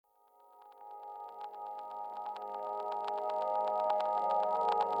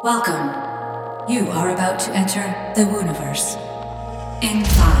Welcome. You are about to enter the Wooniverse. In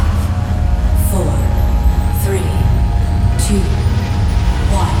 5, 4, 3, 2,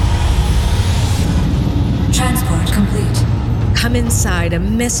 1. Transport complete. Come inside a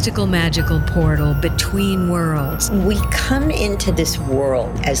mystical, magical portal between worlds, We come into this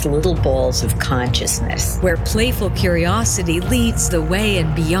world as little balls of consciousness. where playful curiosity leads the way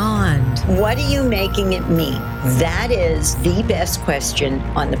and beyond. What are you making it mean? That is the best question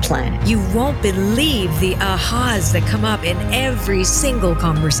on the planet. You won't believe the ahas that come up in every single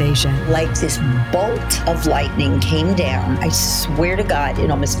conversation. Like this bolt of lightning came down. I swear to God,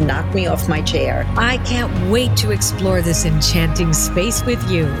 it almost knocked me off my chair. I can't wait to explore this enchanting space with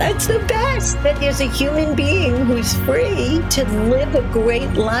you. That's the best, that there's a human being who's free to live a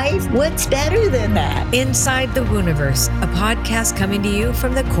great life. What's better than that? Inside the Wooniverse, a podcast coming to you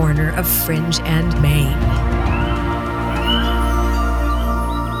from the corner of Fringe and Main.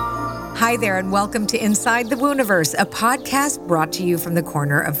 Hi there, and welcome to Inside the Wooniverse, a podcast brought to you from the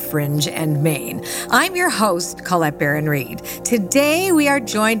corner of Fringe and Main. I'm your host, Colette Barron-Reed. Today, we are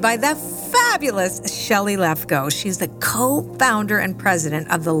joined by the fabulous Shelly Lefkoe. She's the co-founder and president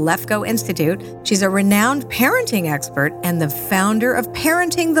of the Lefkoe Institute. She's a renowned parenting expert and the founder of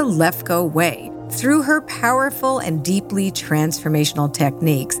Parenting the Lefkoe Way. Through her powerful and deeply transformational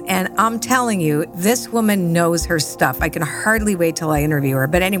techniques. And I'm telling you, this woman knows her stuff. I can hardly wait till I interview her.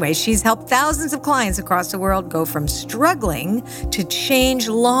 But anyway, she's helped thousands of clients across the world go from struggling to change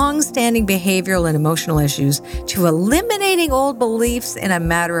long-standing behavioral and emotional issues to eliminating old beliefs in a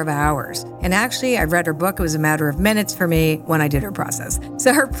matter of hours. And actually, I read her book. It was a matter of minutes for me when I did her process.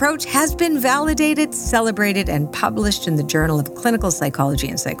 So her approach has been validated, celebrated, and published in the Journal of Clinical Psychology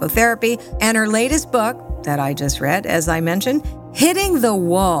and Psychotherapy. And her latest book that I just read, as I mentioned, Hitting the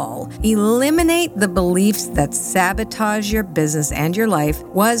Wall, Eliminate the Beliefs That Sabotage Your Business and Your Life,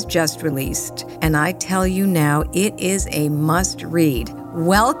 was just released. And I tell you now, it is a must read.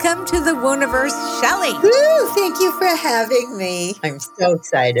 Welcome to the Wooniverse, Shelly. Woo, thank you for having me. I'm so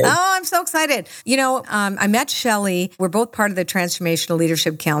excited. Oh, I'm so excited. You know, I met Shelly. We're both part of the Transformational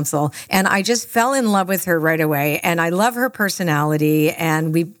Leadership Council, and I just fell in love with her right away. And I love her personality,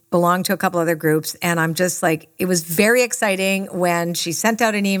 and we belong to a couple other groups. And I'm just like, it was very exciting when she sent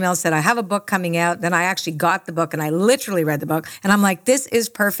out an email, said, I have a book coming out. Then I actually got the book and I literally read the book. And I'm like, this is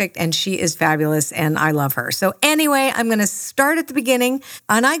perfect. And she is fabulous. And I love her. So anyway, I'm going to start at the beginning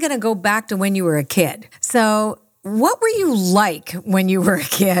and I'm going to go back to when you were a kid. So what were you like when you were a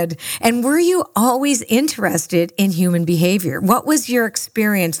kid? And were you always interested in human behavior? What was your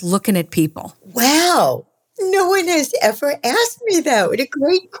experience looking at people? Wow. No one has ever asked me that. What a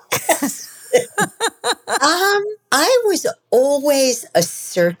great question. I was always a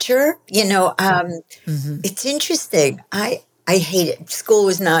searcher. It's interesting. I hated school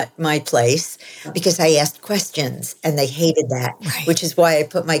was not my place because I asked questions and they hated that, Right. which is why I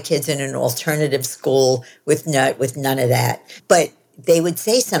put my kids in an alternative school with none of that. But they would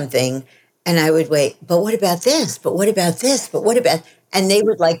say something and I would wait, but what about this? But what about this? But what about... And they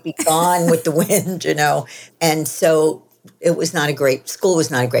would be gone with the wind, And so it was school was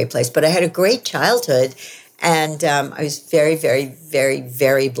not a great place, but I had a great childhood. And I was very, very, very,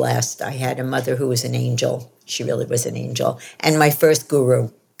 very blessed. I had a mother who was an angel. She really was an angel. And my first guru.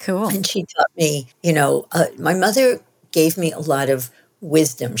 Cool. And she taught me, my mother gave me a lot of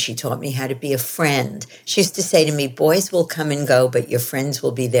wisdom. She taught me how to be a friend. She used to say to me, boys will come and go, but your friends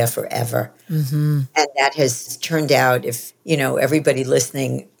will be there forever. Mm-hmm. And that has turned out, if, everybody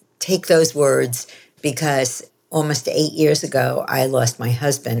listening, take those words, because almost 8 years ago, I lost my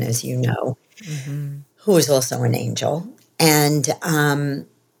husband, as you know, mm-hmm. who was also an angel. And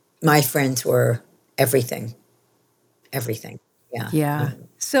my friends were everything. Everything. Yeah. Yeah.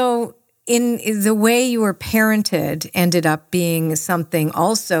 So in the way you were parented ended up being something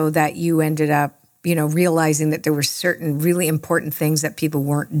also that you ended up, realizing that there were certain really important things that people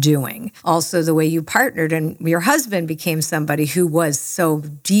weren't doing. Also, the way you partnered and your husband became somebody who was so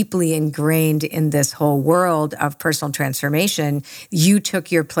deeply ingrained in this whole world of personal transformation. You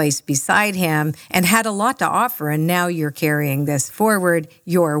took your place beside him and had a lot to offer. And now you're carrying this forward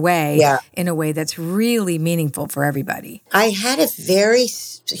your way in a way that's really meaningful for everybody. I had a very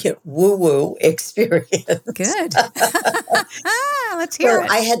woo-woo experience. Good. Let's hear it.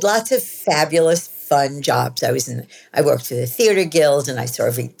 I had lots of fabulous, fun jobs. I worked for the Theater Guild and I saw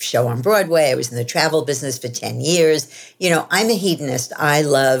every show on Broadway. I was in the travel business for 10 years. I'm a hedonist. I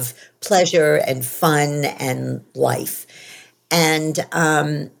love pleasure and fun and life. And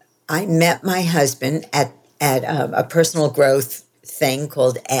I met my husband at a personal growth thing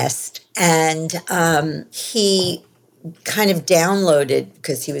called EST. And he kind of downloaded,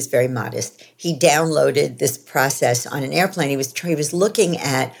 because he was very modest, he downloaded this process on an airplane. He was looking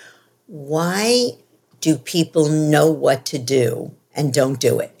at, why do people know what to do and don't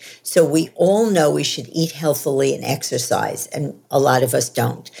do it? So we all know we should eat healthily and exercise, and a lot of us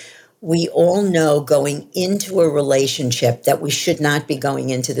don't. We all know going into a relationship that we should not be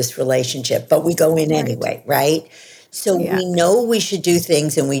going into this relationship, but we go in anyway, right? So we know we should do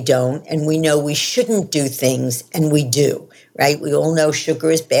things and we don't, and we know we shouldn't do things and we do, right? We all know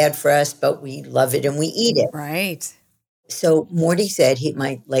sugar is bad for us, but we love it and we eat it. Right. So Morty said,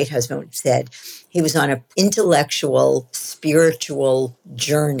 my late husband said, he was on an intellectual, spiritual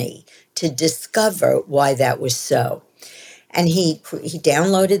journey to discover why that was so. And he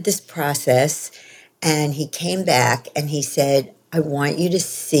downloaded this process, and he came back and he said, I want you to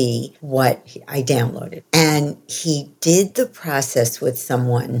see what I downloaded. And he did the process with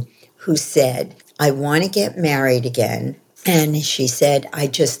someone who said, I want to get married again. And she said, I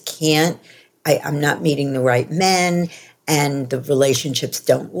just can't. I'm not meeting the right men, and the relationships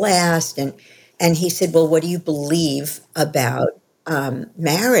don't last. And he said, well, what do you believe about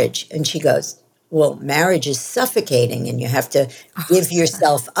marriage? And she goes, well, marriage is suffocating and you have to give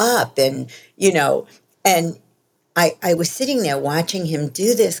yourself up. And, and I was sitting there watching him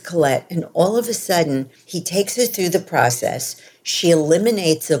do this, Colette, and all of a sudden he takes her through the process. She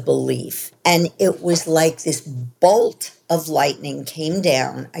eliminates a belief. And it was like this bolt of lightning came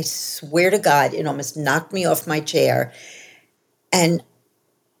down. I swear to God, it almost knocked me off my chair. And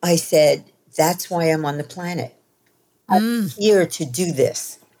I said, that's why I'm on the planet. I'm here to do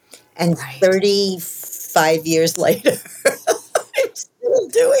this. And 35 years later, I'm still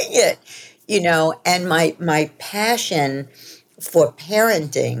doing it, and my passion for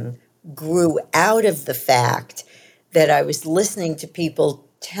parenting grew out of the fact that I was listening to people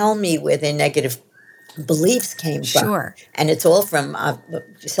tell me where their negative beliefs came from. Sure. And it's all from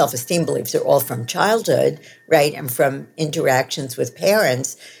self-esteem beliefs are all from childhood, right? And from interactions with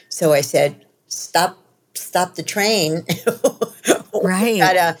parents. So I said, stop the train. Right. We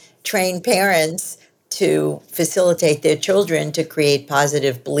gotta train parents to facilitate their children to create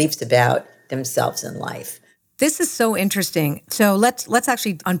positive beliefs about themselves in life. This is so interesting. So let's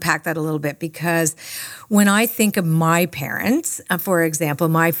actually unpack that a little bit, because when I think of my parents, for example,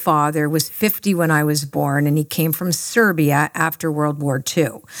 my father was 50 when I was born, and he came from Serbia after World War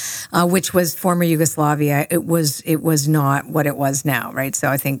II, which was former Yugoslavia. It was not what it was now, right? So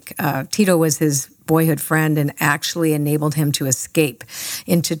I think Tito was his boyhood friend and actually enabled him to escape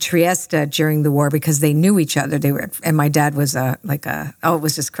into Trieste during the war because they knew each other. And my dad was it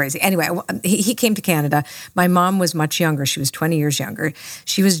was just crazy. Anyway, he came to Canada. My mom was much younger. She was 20 years younger.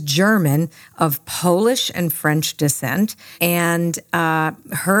 She was German of Polish and French descent. And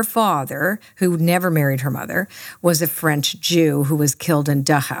her father, who never married her mother, was a French Jew who was killed in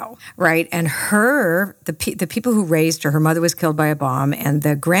Dachau, right? And the people who raised her mother was killed by a bomb, and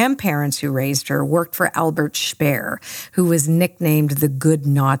the grandparents who raised her worked for Albert Speer, who was nicknamed the Good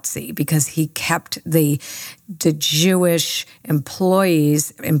Nazi because he kept the Jewish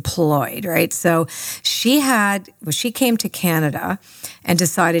employees employed, right? So she came to Canada and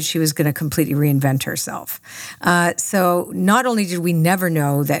decided she was going to completely reinvent herself. So not only did we never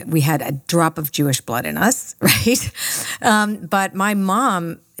know that we had a drop of Jewish blood in us, right? But my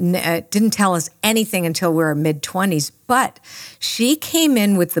mom didn't tell us anything until we were mid-20s, but she came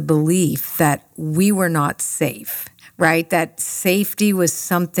in with the belief that we were not safe, right? That safety was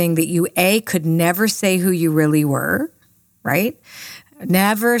something that you, could never say who you really were, right?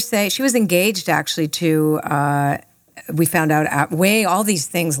 Never say, she was engaged actually to, we found out all these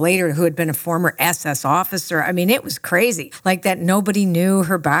things later, who had been a former SS officer. I mean, it was crazy. Like that nobody knew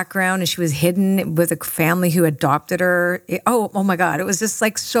her background, and she was hidden with a family who adopted her. Oh my God. It was just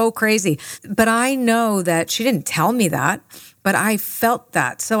like so crazy. But I know that she didn't tell me that, but I felt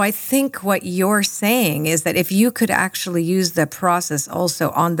that. So I think what you're saying is that if you could actually use the process also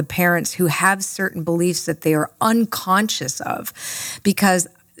on the parents who have certain beliefs that they are unconscious of, because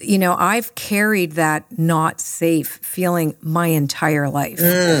I've carried that not safe feeling my entire life.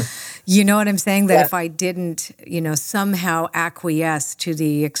 You know what I'm saying? That if I didn't, somehow acquiesce to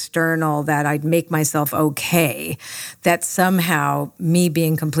the external, that I'd make myself okay, that somehow me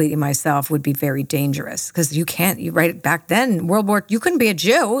being completely myself would be very dangerous. Because right back then, World War, you couldn't be a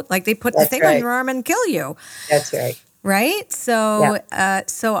Jew. Like they put the thing on your arm and kill you. That's right. Right? So,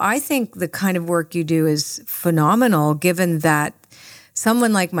 so I think the kind of work you do is phenomenal, given that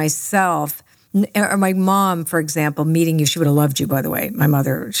someone like myself, or my mom, for example, meeting you, she would have loved you, by the way. My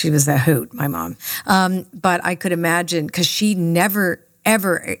mother, she was a hoot, my mom. But I could imagine, because she never,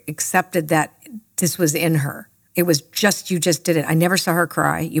 ever accepted that this was in her, It was just, you just did it. I never saw her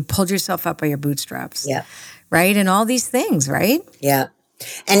cry. You pulled yourself up by your bootstraps. Yeah. Right? And all these things, right? Yeah.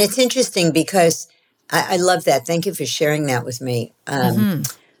 And it's interesting because I love that. Thank you for sharing that with me.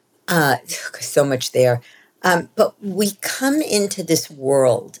 So much there. But we come into this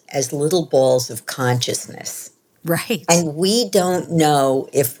world as little balls of consciousness. Right. And we don't know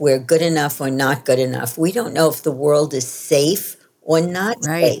if we're good enough or not good enough. We don't know if the world is safe or not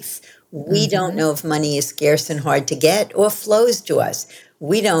Right. safe. We don't know if money is scarce and hard to get or flows to us.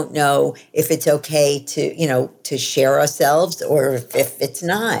 We don't know if it's okay to share ourselves or if it's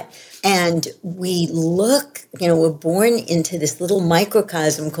not. And we look, we're born into this little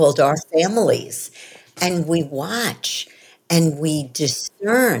microcosm called our families, and we watch and we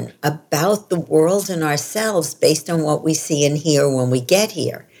discern about the world and ourselves based on what we see and hear when we get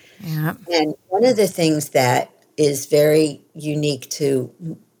here. Yeah. And one of the things that is very unique to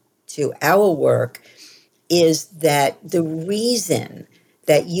our work is that the reason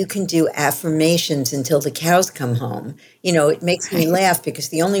that you can do affirmations until the cows come home, it makes me laugh because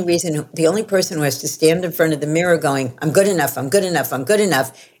the only person who has to stand in front of the mirror going, I'm good enough, I'm good enough, I'm good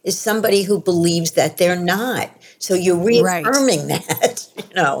enough, is somebody who believes that they're not. So you're reaffirming that,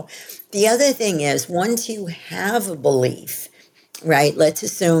 The other thing is, once you have a belief, right, let's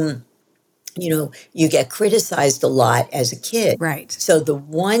assume, you get criticized a lot as a kid. Right. So the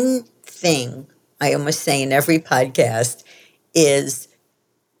one thing I almost say in every podcast is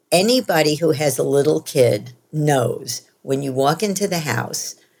anybody who has a little kid knows when you walk into the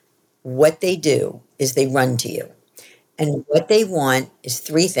house, what they do is they run to you. And what they want is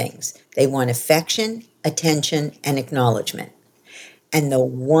three things. They want affection, attention, and acknowledgement. And the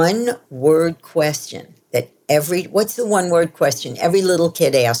one word question what's the one word question every little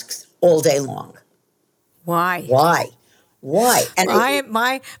kid asks all day long? Why? Why? And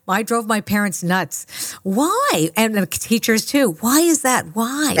I drove my parents nuts. Why? And the teachers too. Why is that?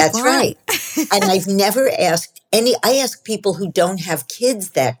 Why? That's Why? right. And I've never asked I ask people who don't have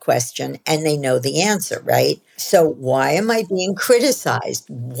kids that question and they know the answer, right? So why am I being criticized?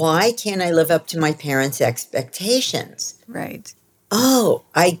 Why can't I live up to my parents' expectations? Right. Oh,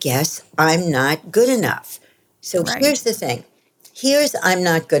 I guess I'm not good enough. So Right. here's the thing. I'm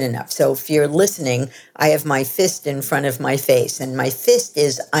not good enough. So if you're listening, I have my fist in front of my face, and my fist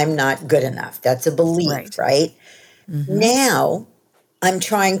is I'm not good enough. That's a belief, right? Now I'm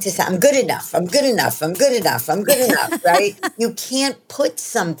trying to say I'm good enough. I'm good enough. I'm good enough. I'm good enough, right? You can't put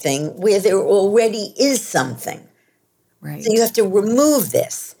something where there already is something. Right. So you have to remove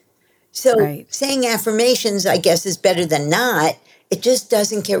this. So Right. saying affirmations, I guess, is better than not. It just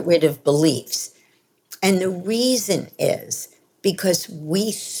doesn't get rid of beliefs. And the reason is because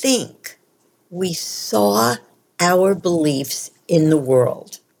we think we saw our beliefs in the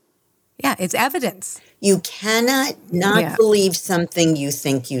world. Yeah, it's evidence. You cannot not believe something you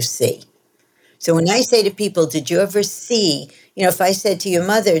think you see. So when I say to people, did you ever see, if I said to your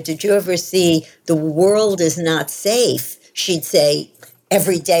mother, did you ever see the world is not safe? She'd say,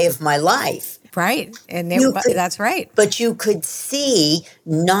 every day of my life. Right. And that's right. But you could see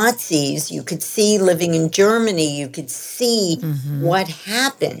Nazis, you could see living in Germany, you could see what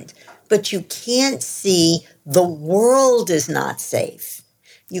happened, but you can't see the world is not safe.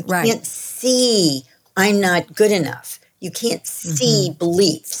 You can't see I'm not good enough. You can't see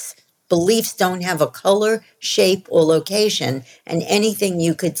beliefs. Beliefs don't have a color, shape, or location, and anything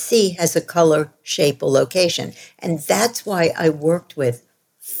you could see has a color, shape, or location. And that's why I worked with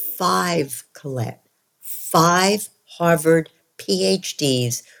 5 Harvard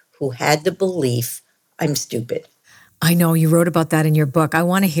PhDs who had the belief I'm stupid. I know you wrote about that in your book. I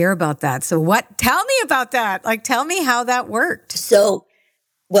want to hear about that. So tell me about that. Tell me how that worked. So,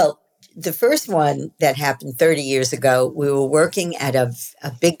 the first one that happened 30 years ago, we were working at a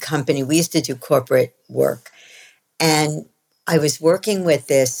big company. We used to do corporate work. And I was working with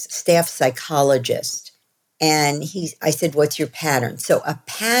this staff psychologist. And I said, what's your pattern? So a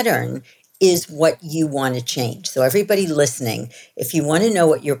pattern is what you want to change. So everybody listening, if you want to know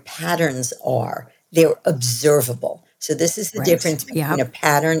what your patterns are, they're observable. So this is the difference between a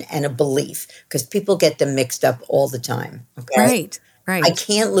pattern and a belief, because people get them mixed up all the time. Okay? Right. I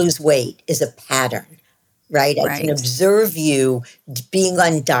can't lose weight is a pattern, right? I can observe you being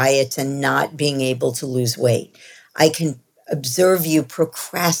on diets and not being able to lose weight. I can observe you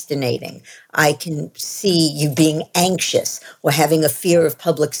procrastinating. I can see you being anxious or having a fear of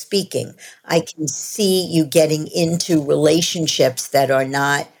public speaking. I can see you getting into relationships that are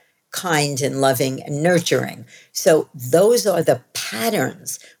not kind and loving and nurturing. So those are the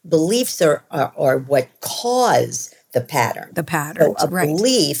patterns. Beliefs are what cause the pattern. The patterns, So a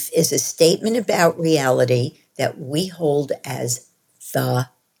belief is a statement about reality that we hold as the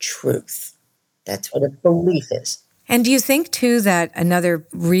truth. That's what a belief is. And do you think, too, that another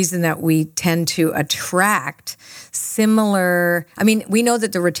reason that we tend to attract similar, I mean, we know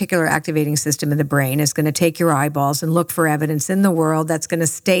that the reticular activating system in the brain is going to take your eyeballs and look for evidence in the world that's going to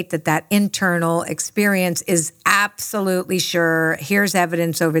state that that internal experience is absolutely sure. Here's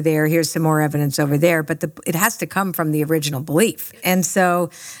evidence over there. Here's some more evidence over there. But it has to come from the original belief. And so,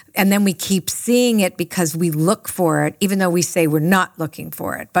 and then we keep seeing it because we look for it, even though we say we're not looking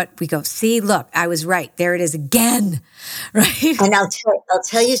for it. But we go, see, look, I was right. There it is again. Right. And I'll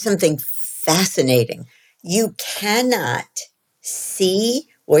tell you something fascinating. You cannot see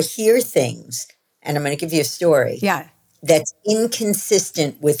or hear things, and I'm going to give you a story. Yeah. That's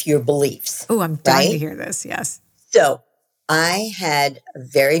inconsistent with your beliefs. Oh, I'm dying to hear this. Yes. So I had a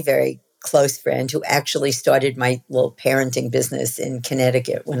very, very close friend who actually started my little parenting business in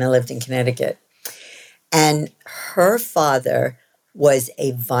Connecticut when I lived in Connecticut. And her father was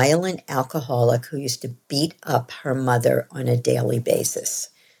a violent alcoholic who used to beat up her mother on a daily basis.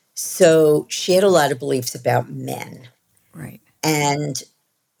 So she had a lot of beliefs about men. Right. And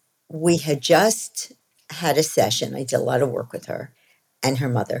we had just had a session. I did a lot of work with her and her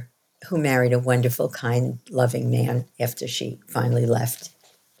mother, who married a wonderful, kind, loving man after she finally left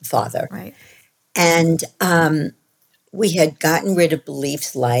the father. Right. And we had gotten rid of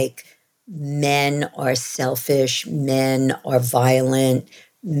beliefs like men are selfish, men are violent,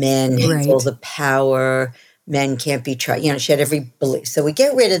 men have all the power, men can't be trusted. You know, she had every belief. So we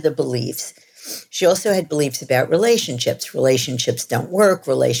get rid of the beliefs. She also had beliefs about relationships. Relationships don't work.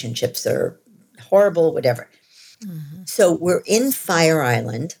 Relationships are horrible, whatever. Mm-hmm. So we're in Fire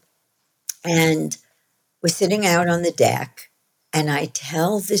Island, and we're sitting out on the deck, and I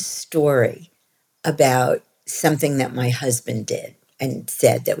tell this story about something that my husband did and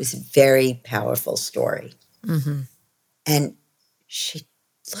said that was a very powerful story. Mm-hmm. And she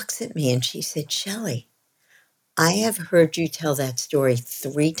looks at me and she said, Shelly, I have heard you tell that story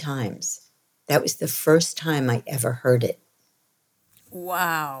 3 times. That was the first time I ever heard it.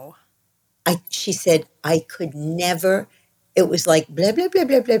 Wow. She said, I could never, it was like blah, blah, blah,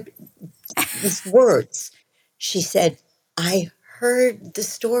 blah, blah, these words. She said, I heard the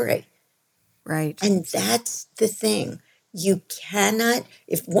story. Right. And that's the thing. You cannot,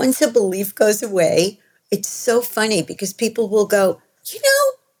 if once a belief goes away, it's so funny because people will go, you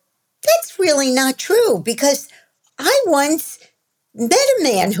know, that's really not true because I once met a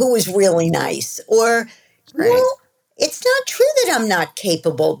man who was really nice. Or, well, it's not true that I'm not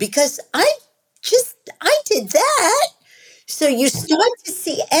capable because I did that. So you start to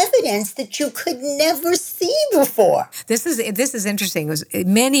see evidence that you could never see before. This is interesting. It was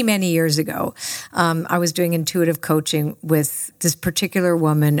many, many years ago. I was doing intuitive coaching with this particular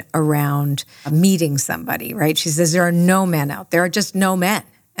woman around meeting somebody, right? She says, there are no men out there. There are just no men.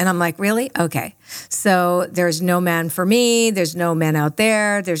 And I'm like, really? Okay. So there's no man for me. There's no men out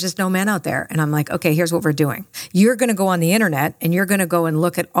there. There's just no men out there. And I'm like, okay, here's what we're doing. You're going to go on the internet and you're going to go and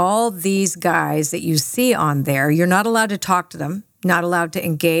look at all these guys that you see on there. You're not allowed to talk to them, not allowed to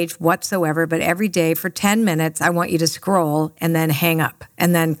engage whatsoever. But every day for 10 minutes, I want you to scroll and then hang up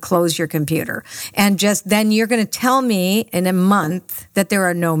and then close your computer. And just then you're going to tell me in a month that there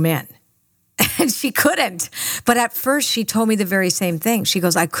are no men. And she couldn't. But at first, she told me the very same thing. She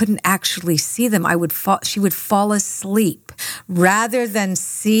goes, I couldn't actually see them. She would fall asleep rather than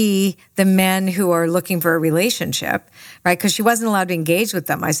see the men who are looking for a relationship, right? Because she wasn't allowed to engage with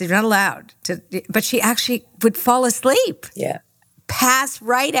them. I said, you're not allowed to. But she actually would fall asleep. Yeah. Pass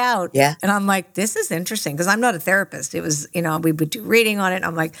right out. Yeah. And I'm like, this is interesting because I'm not a therapist. It was, we would do reading on it.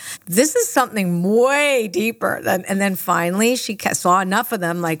 I'm like, this is something way deeper. And then finally she saw enough of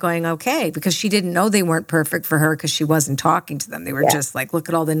them like going, okay, because she didn't know they weren't perfect for her because she wasn't talking to them. They were just like, look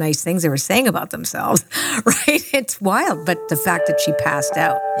at all the nice things they were saying about themselves, right? It's wild. But the fact that she passed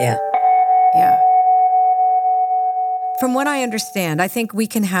out. Yeah. Yeah. From what I understand, I think we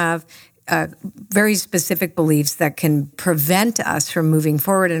can have very specific beliefs that can prevent us from moving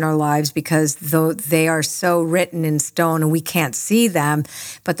forward in our lives because though they are so written in stone and we can't see them,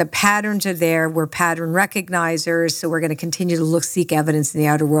 but the patterns are there. We're pattern recognizers, so we're going to continue to seek evidence in the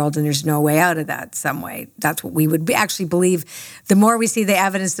outer world, and there's no way out of that some way. That's what we would actually believe. The more we see the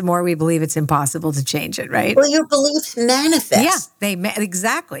evidence, the more we believe it's impossible to change it, right? Well, your beliefs manifest. Yeah,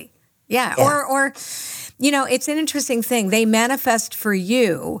 exactly. Yeah. Or it's an interesting thing. They manifest for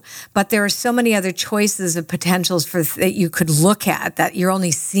you, but there are so many other choices of potentials that you could look at that you're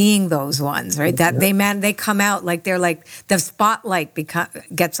only seeing those ones, right? That they come out like they're like the spotlight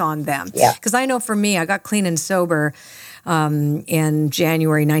gets on them. Yeah. Because I know for me, I got clean and sober in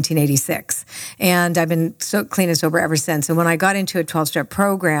January 1986. And I've been so clean and sober ever since. And when I got into a 12-step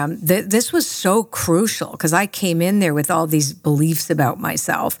program, this was so crucial because I came in there with all these beliefs about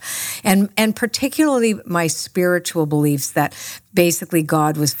myself, and particularly my spiritual beliefs that basically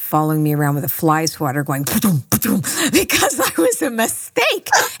God was following me around with a fly swatter going because I was a mistake,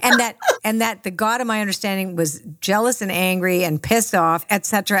 and that the God of my understanding was jealous and angry and pissed off,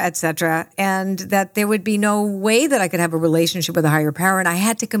 etc., and that there would be no way that I could have a relationship with a higher power, and I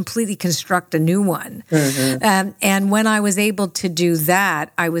had to completely construct a new one. And when I was able to do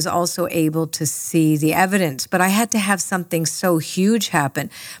that, I was also able to see the evidence, but I had to have something so huge happen.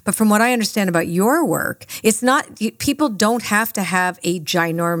 But from what I understand about your work, it's not, people don't have to have a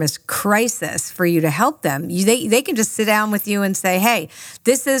ginormous crisis for you to help them. They can just sit down with you and say, hey,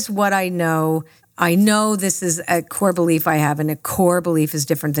 this is what I know. I know this is a core belief I have, and a core belief is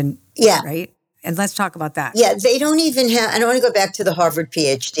different than, right? And let's talk about that. Yeah, they don't even have, I don't want to go back to the Harvard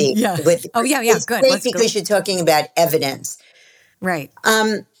PhD. Yeah. It's good. great because you're talking about evidence. Right.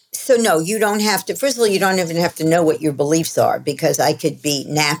 So no, you don't have to, first of all, you don't even have to know what your beliefs are, because I could be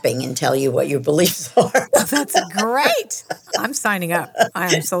napping and tell you what your beliefs are. That's great. I'm signing up.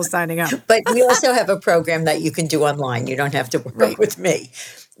 I am so signing up. But we also have a program that you can do online. You don't have to work with me.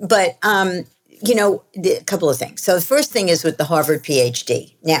 But, a couple of things. So the first thing is with the Harvard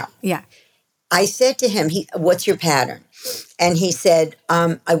PhD. Now, I said to him, what's your pattern? And he said,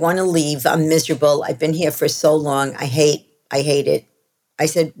 I want to leave. I'm miserable. I've been here for so long. I hate it. I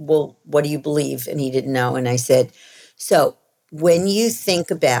said, well, what do you believe? And he didn't know. And I said, so when you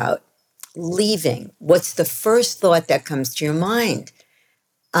think about leaving, what's the first thought that comes to your mind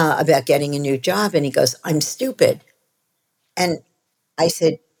about getting a new job? And he goes, I'm stupid. And I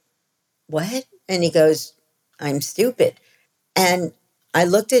said, what? And he goes, I'm stupid. And I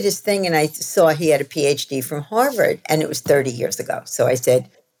looked at his thing and I saw he had a PhD from Harvard, and it was 30 years ago. So I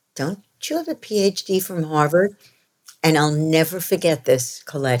said, don't you have a PhD from Harvard? And I'll never forget this,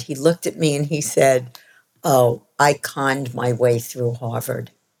 Colette. He looked at me and he said, oh, I conned my way through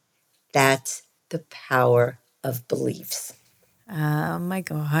Harvard. That's the power of beliefs. Oh, my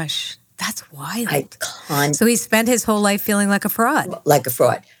gosh. That's wild. I conned. So he spent his whole life feeling like a fraud. Like a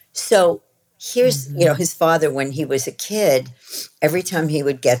fraud. So here's, his father, when he was a kid, every time he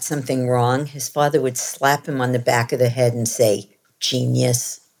would get something wrong, his father would slap him on the back of the head and say,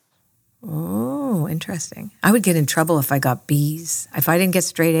 genius. Oh, interesting. I would get in trouble if I got B's. If I didn't get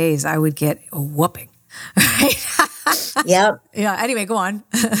straight A's, I would get a whooping. Right? Yep. Yeah. Anyway, go on.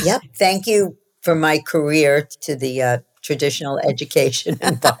 Yep. Thank you for my career to the traditional education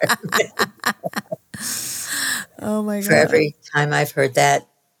environment. Oh, my God. For every time I've heard that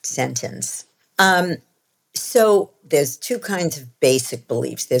sentence. So there's two kinds of basic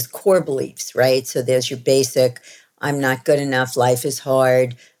beliefs. There's core beliefs, right? So there's your basic, I'm not good enough, life is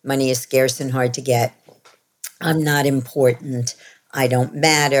hard, money is scarce and hard to get, I'm not important, I don't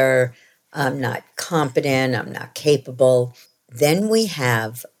matter, I'm not competent, I'm not capable. Then we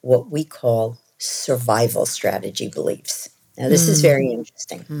have what we call survival strategy beliefs. Now, this is very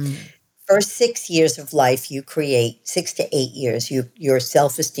interesting. First 6 years of life, you create 6 to 8 years, your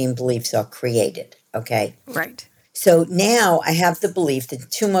self-esteem beliefs are created, okay? Right. So now I have the belief, the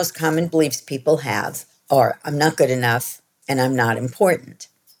two most common beliefs people have are, I'm not good enough and I'm not important.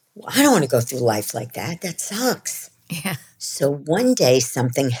 Well, I don't want to go through life like that. That sucks. Yeah. So one day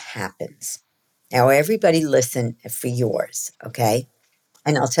something happens. Now, everybody listen for yours, okay?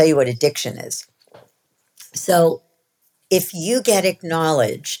 And I'll tell you what addiction is. So if you get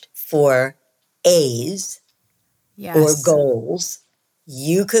acknowledged for A's or goals,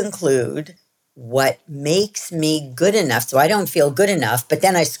 you conclude what makes me good enough. So I don't feel good enough, but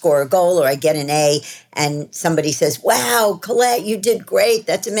then I score a goal or I get an A and somebody says, wow, Colette, you did great.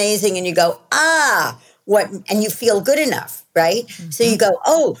 That's amazing. And you go, what? And you feel good enough, right? So you go,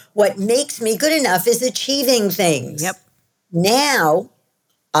 oh, what makes me good enough is achieving things. Yep. Now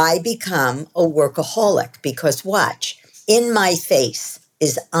I become a workaholic because watch, in my face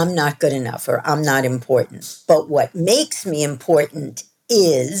is I'm not good enough or I'm not important. But what makes me important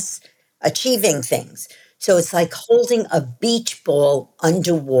is achieving things. So it's like holding a beach ball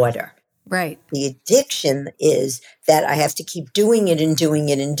underwater. Right. The addiction is that I have to keep doing it and doing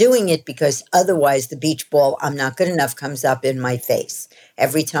it and doing it because otherwise the beach ball, I'm not good enough, comes up in my face.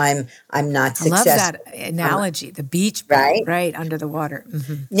 Every time I'm not successful. I love that analogy, the beach ball, right under the water.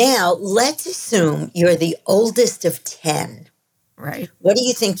 Now, let's assume you're the oldest of 10. Right. What do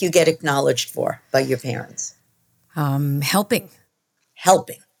you think you get acknowledged for by your parents? Helping.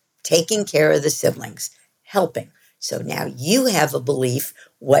 Taking care of the siblings, helping. So now you have a belief,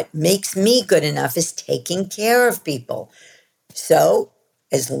 what makes me good enough is taking care of people. So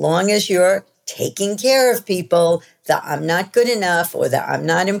as long as you're taking care of people, the I'm not good enough or the I'm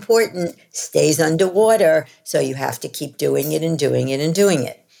not important stays underwater. So you have to keep doing it and doing it and doing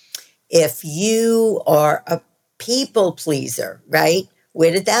it. If you are a people pleaser, right?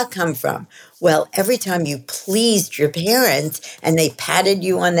 Where did that come from? Well, every time you pleased your parents and they patted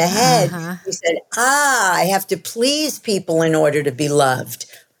you on the head, you said, I have to please people in order to be loved.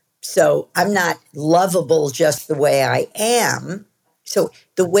 So I'm not lovable just the way I am. So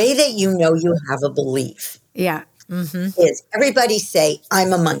the way that you know you have a belief is everybody say,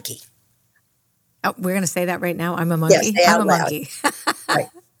 I'm a monkey. Oh, we're going to say that right now. I'm a Yes, monkey. say I'm out a loud. monkey. Right.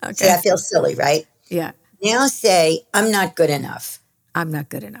 Okay. See, I feel silly, right? Yeah. Now say, I'm not good enough. I'm not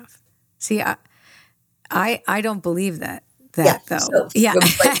good enough. See, I don't believe that Yeah. though. So, Yeah.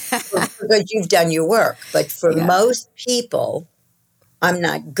 because you've done your work. But for most people, I'm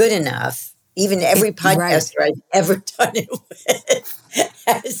not good enough. Even every podcaster I've ever done it with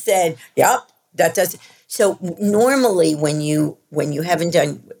has said, yep, that does. So normally when you haven't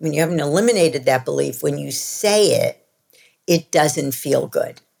eliminated that belief, when you say it, it doesn't feel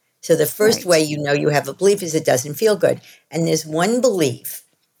good. So the first way you know you have a belief is it doesn't feel good. And there's one belief,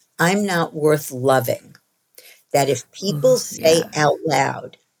 I'm not worth loving, that if people say out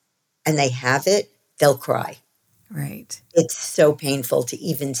loud and they have it, they'll cry. Right. It's so painful to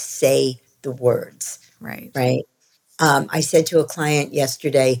even say the words. Right. Right. I said to a client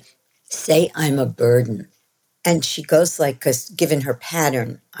yesterday, say I'm a burden. And she goes like, because given her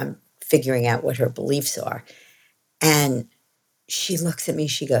pattern, I'm figuring out what her beliefs are. And she looks at me,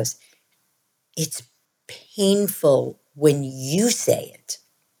 she goes, it's painful when you say it,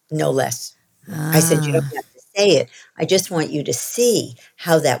 no less. I said, you don't have to say it. I just want you to see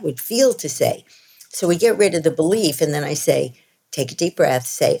how that would feel to say. So we get rid of the belief. And then I say, take a deep breath,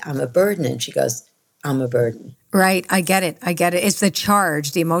 say, I'm a burden. And she goes, I'm a burden. Right. I get it. It's the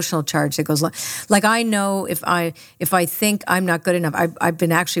charge, the emotional charge that goes like I know if I think I'm not good enough, I've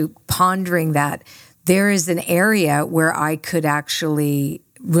been actually pondering that. There is an area where I could actually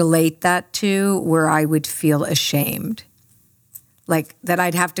relate that to where I would feel ashamed. Like that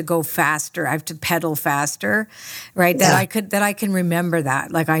I'd have to go faster. I have to pedal faster, right? Yeah. That I can remember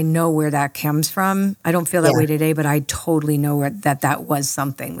that. Like I know where that comes from. I don't feel that way today, but I totally know that was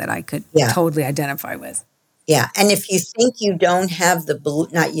something that I could totally identify with. Yeah. And if you think you don't have the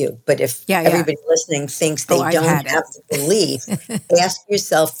belief, not you, but if everybody listening thinks they don't have the belief, ask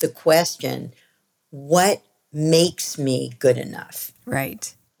yourself the question, what makes me good enough?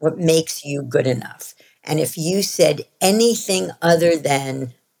 Right. What makes you good enough? And if you said anything other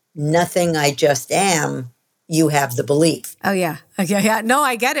than nothing, I just am, you have the belief. Oh, yeah. Okay, yeah. No,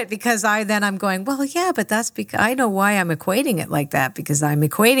 I get it because I'm going, well, yeah, but that's because I know why I'm equating it like that because I'm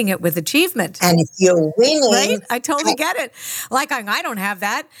equating it with achievement. And if you're winning. Right? I totally get it. Like I don't have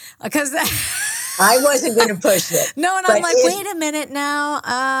that because I wasn't going to push it. No, and I'm like, wait a minute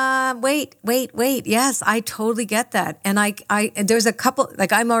now. Wait. Yes, I totally get that. And I there's a couple,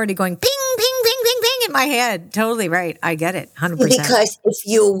 like I'm already going ping, ping, ping, ping, ping in my head. Totally right. I get it. 100%. Because if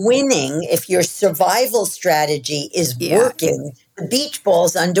you're winning, if your survival strategy is working, the beach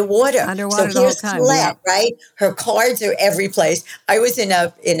ball's underwater. So the whole time. Colette, right? Her cards are every place. I was in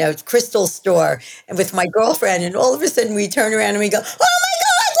a crystal store and with my girlfriend, and all of a sudden we turn around and we go, "Oh my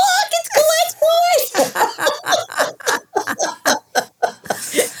God, look, it's Colette's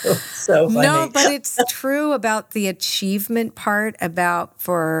voice!" So funny. No, but it's true about the achievement part, and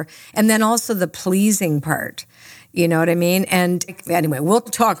then also the pleasing part. You know what I mean? And anyway, we'll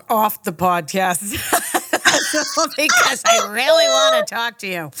talk off the podcast. Because I really want to talk to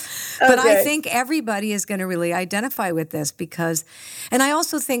you. But I think everybody is going to really identify with this and I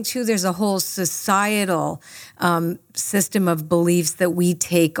also think too, there's a whole societal system of beliefs that we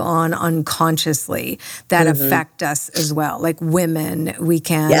take on unconsciously that affect us as well. Like women, we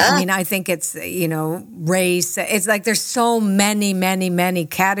can, I mean, I think it's, race. It's like there's so many, many, many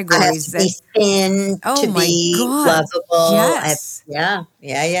categories. I have to be thin to be lovable. Yes. Yeah,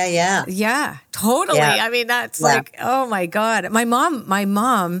 totally. Yeah. I mean, that's like, oh my God. My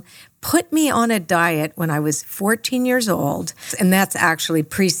mom put me on a diet when I was 14 years old, and that's actually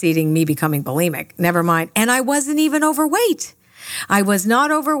preceding me becoming bulimic. Never mind. And I wasn't even overweight. I was not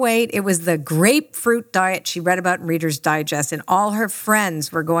overweight. It was the grapefruit diet she read about in Reader's Digest, and all her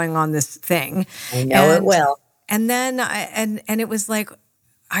friends were going on this thing. I know it well. And then, and it was like,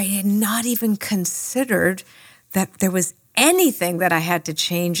 I had not even considered that there was anything that I had to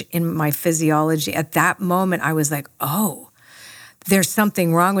change in my physiology. At that moment, I was like, oh, there's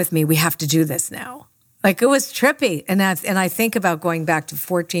something wrong with me. We have to do this now. Like it was trippy. And I think about going back to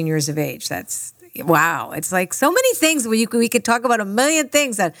 14 years of age. That's, Wow. It's like so many things we could talk about a million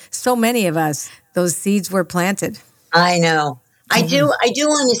things that so many of us, those seeds were planted. I know. I do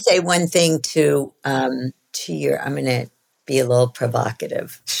want to say one thing to your, I'm going to be a little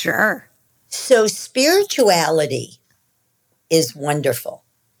provocative. Sure. So spirituality is wonderful,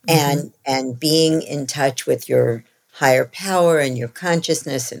 and being in touch with your higher power and your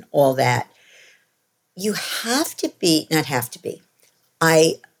consciousness and all that. You have to be, not have to be.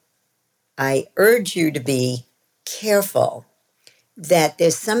 I urge you to be careful that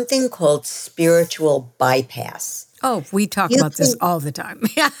there's something called spiritual bypass. Oh, we talk You about this can- all the time.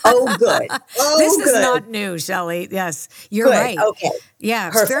 Oh, good. Oh, This is good. not new, Shelly. Yes, you're Good. right. Okay. Yeah,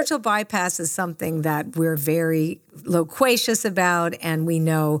 Perfect. spiritual bypass is something that we're very loquacious about, and we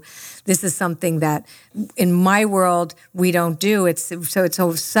know this is something that in my world we don't do. It's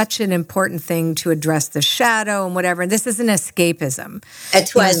such an important thing to address the shadow and whatever. And this isn't escapism.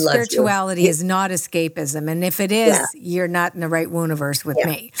 That's why I love spirituality you. is not escapism, and if it is, you're not in the right universe with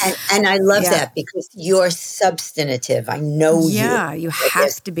me. And I love Yeah. that because you're substantive. I know you. Yeah, you Like, have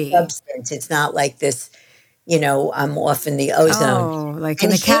there's to be. substance. It's not like this, I'm off in the ozone. Oh, like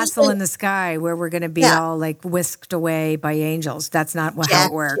And in the here's castle the- in the sky where we're going to be Yeah. all like whisked away by angels. That's not how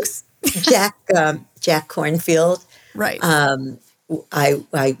it works. Jack Cornfield. Right.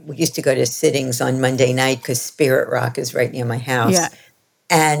 I used to go to sittings on Monday night because Spirit Rock is right near my house. Yeah.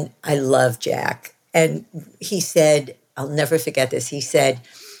 And I love Jack. And he said, I'll never forget this. He said,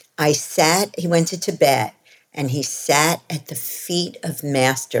 he went to Tibet and he sat at the feet of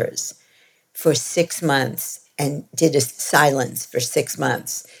masters for 6 months and did a silence for 6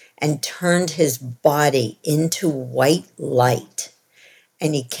 months and turned his body into white light.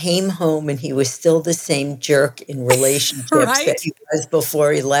 And he came home and he was still the same jerk in relationships Right. that he was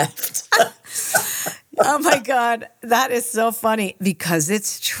before he left. Oh my God, that is so funny because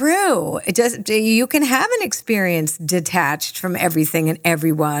it's true. You can have an experience detached from everything and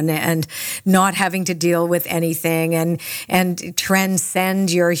everyone and not having to deal with anything and transcend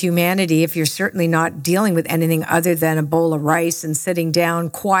your humanity if you're certainly not dealing with anything other than a bowl of rice and sitting down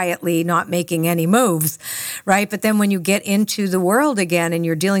quietly, not making any moves, right? But then when you get into the world again and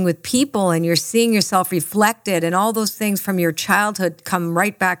you're dealing with people and you're seeing yourself reflected and all those things from your childhood come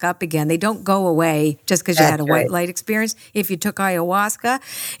right back up again. They don't go away just because you had a white light experience. If you took ayahuasca,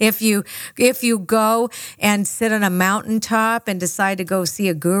 if you go and sit on a mountaintop and decide to go see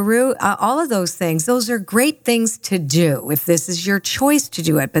a guru, all of those things, those are great things to do if this is your choice to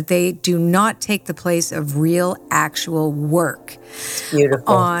do it, but they do not take the place of real, actual work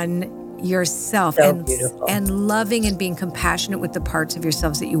Beautiful. on yourself So beautiful. and loving and being compassionate with the parts of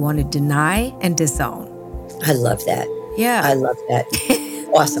yourselves that you want to deny and disown. I love that. Yeah. I love that.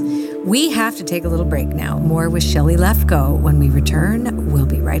 Awesome. We have to take a little break now. More with Shelly Lefkoe. When we return, we'll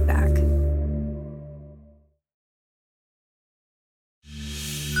be right back.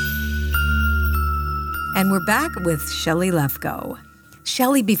 And we're back with Shelly Lefkoe.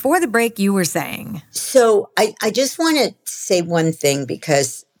 Shelly, before the break, you were saying. So I just want to say one thing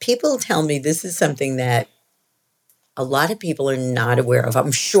because people tell me this is something that a lot of people are not aware of.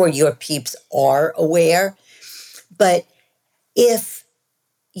 I'm sure your peeps are aware. But if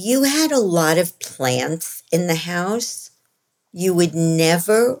you had a lot of plants in the house, you would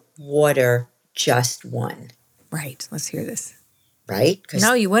never water just one, Right. Let's hear this. right? 'Cause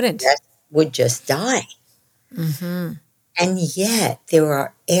No, you wouldn't. that would just die. And yet there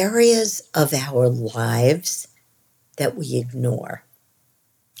are areas of our lives that we ignore.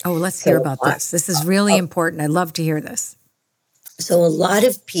 Oh, let's hear about this. This is really important. I'd love to hear this. So a lot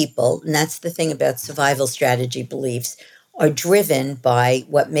of people, and that's the thing about survival strategy beliefs, are driven by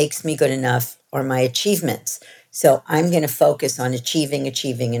what makes me good enough or my achievements. So I'm going to focus on achieving,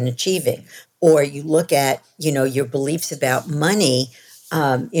 and achieving. Or you look at, your beliefs about money.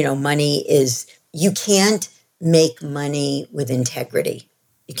 Money is, you can't make money with integrity.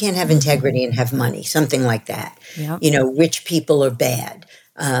 You can't have integrity and have money, something like that. Yep. Rich people are bad.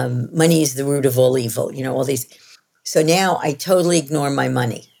 Money is the root of all evil, all these. So now I totally ignore my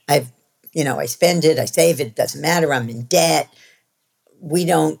money. I spend it, I save it, doesn't matter. I'm in debt. We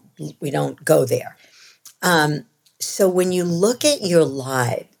don't go there. So when you look at your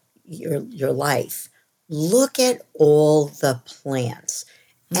life, look at all the plants.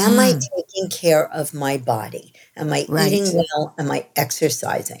 Am I taking care of my body? Am I Right. eating well? Am I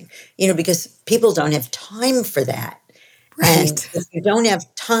exercising? Because people don't have time for that. And Right. if you don't have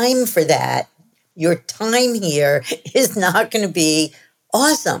time for that, your time here is not going to be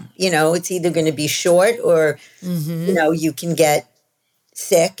awesome. It's either going to be short or, you can get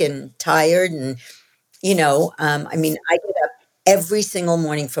sick and tired. And, I get up every single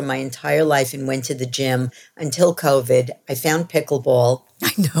morning for my entire life and went to the gym until COVID. I found pickleball.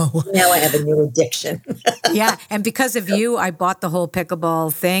 I know. Now I have a new addiction. Yeah. And because of you, I bought the whole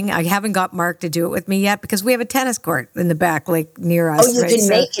pickleball thing. I haven't got Mark to do it with me yet because we have a tennis court in the back, like near us. Oh, you right? can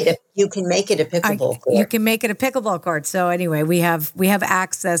make it. You can make it a pickleball court. You can make it a pickleball court. So anyway, we have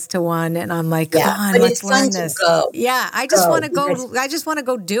access to one, and I'm like, come on, but let's it's learn fun this. to go. Yeah, I just want to because go. I just want to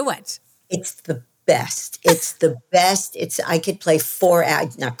go do it. It's the best. It's the best. I could play 4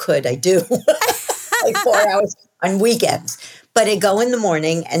 hours. Not could, I do. Like 4 hours on weekends. But I go in the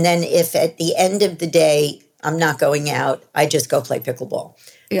morning, and then if at the end of the day I'm not going out, I just go play pickleball.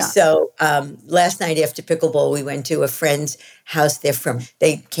 Yeah. So last night after pickleball, we went to a friend's house.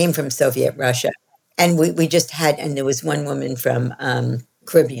 They came from Soviet Russia, and we just had, and there was one woman from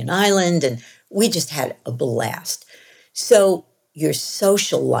Caribbean island, and we just had a blast. So your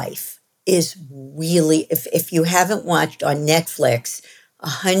social life is really, if you haven't watched on Netflix,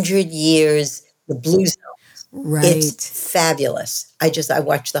 100 Years, The Blue Zone, Right. it's fabulous. I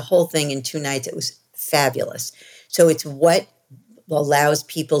watched the whole thing in 2 nights. It was fabulous. So it's what allows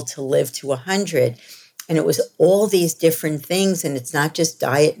people to live to 100. And it was all these different things. And it's not just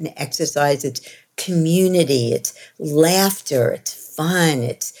diet and exercise. It's community. It's laughter. It's fun.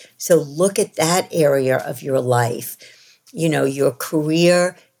 So look at that area of your life. Your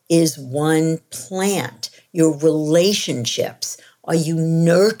career is one plant. Your relationships. Are you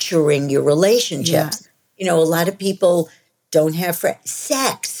nurturing your relationships? Yeah. A lot of people don't have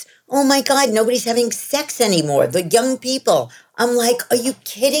sex. Oh my God, nobody's having sex anymore. The young people. I'm like, are you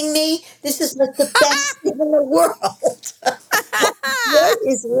kidding me? This is like the best thing in the world. What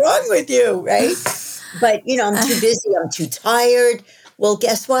is wrong with you, right? But, I'm too busy. I'm too tired. Well,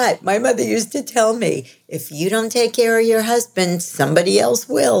 guess what? My mother used to tell me, if you don't take care of your husband, somebody else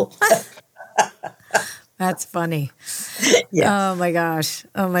will. That's funny. Yeah. Oh my gosh.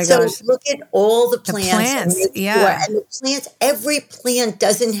 So look at all the plants. plants, And the plants, every plant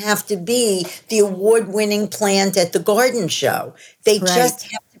doesn't have to be the award-winning plant at the garden show. They just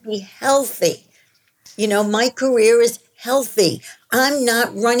have to be healthy. My career is healthy. I'm not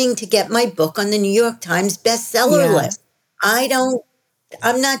running to get my book on the New York Times bestseller list.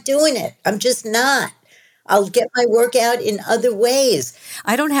 I'm not doing it. I'm just not. I'll get my workout in other ways.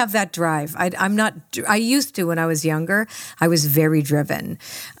 I don't have that drive. I'm not. I used to when I was younger. I was very driven,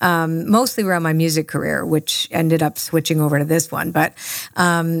 mostly around my music career, which ended up switching over to this one. But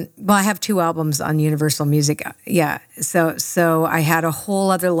I have 2 albums on Universal Music. Yeah, so I had a whole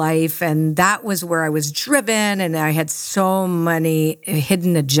other life, and that was where I was driven, and I had so many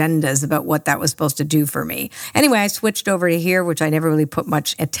hidden agendas about what that was supposed to do for me. Anyway, I switched over to here, which I never really put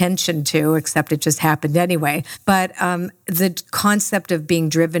much attention to, except it just happened anyway. But the concept of being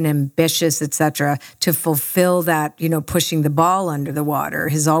driven, ambitious, etc., to fulfill that, pushing the ball under the water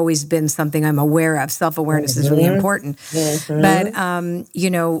has always been something I'm aware of. Self-awareness is really important. But,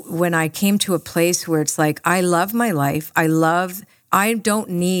 when I came to a place where it's like, I love my life. I don't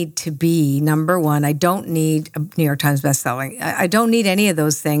need to be number one. I don't need a New York Times bestselling. I don't need any of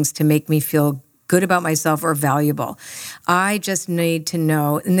those things to make me feel good about myself or valuable. I just need to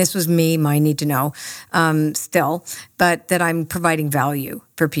know, and this was my need to know still, but that I'm providing value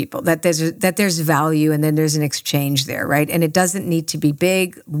for people, that there's value, and then there's an exchange there, right? And it doesn't need to be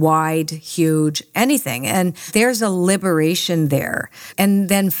big, wide, huge, anything. And there's a liberation there. And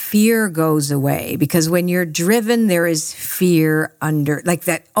then fear goes away, because when you're driven, there is fear under, like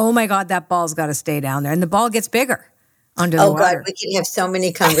that, oh my God, that ball's got to stay down there. And the ball gets bigger under the water. God, we can have so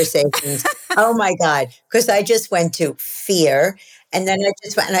many conversations. Oh my God. Because I just went to fear, and then I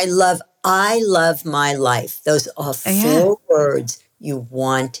just went, and I love my life. Those are 4 words you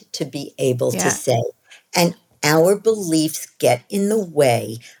want to be able to say. And our beliefs get in the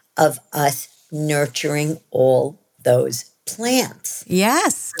way of us nurturing all those plants.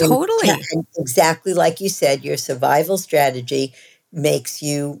 Yes, totally. And exactly like you said, your survival strategy makes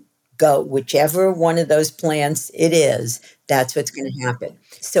you go whichever one of those plants it is, that's what's going to happen.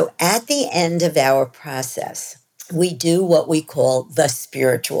 So at the end of our process, we do what we call the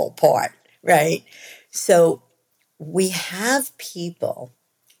spiritual part, right? So we have people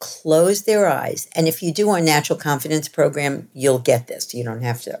close their eyes. And if you do our natural confidence program, you'll get this. You don't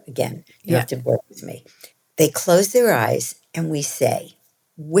have to, you have to work with me. They close their eyes and we say,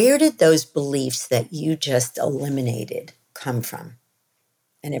 where did those beliefs that you just eliminated come from?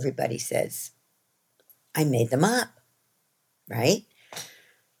 And everybody says, I made them up, right?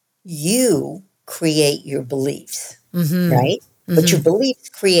 You create your beliefs, right? But your beliefs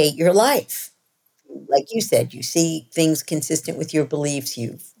create your life. Like you said, you see things consistent with your beliefs.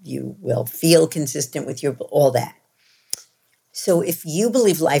 You will feel consistent with all that. So if you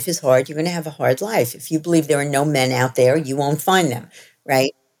believe life is hard, you're going to have a hard life. If you believe there are no men out there, you won't find them,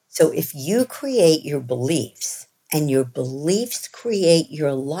 right? So if you create your beliefs and your beliefs create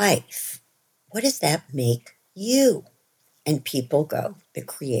your life, what does that make you? And people go, the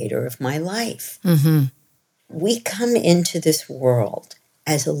creator of my life. Mm-hmm. We come into this world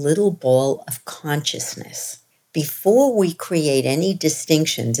as a little ball of consciousness. Before we create any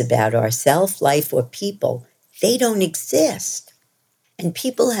distinctions about ourself, life, or people, they don't exist. And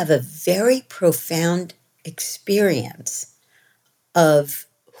people have a very profound experience of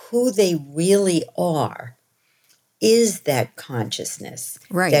who they really are is that consciousness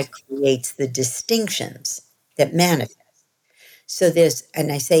Right. that creates the distinctions that manifest. So there's,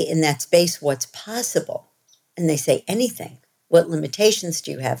 and I say in that space, what's possible? And they say anything. What limitations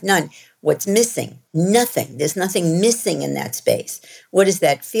do you have? None. What's missing? Nothing. There's nothing missing in that space. What does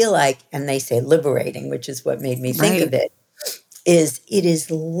that feel like? And they say liberating, which is what made me think of it. It is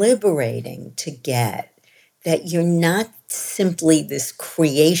liberating to get that you're not simply this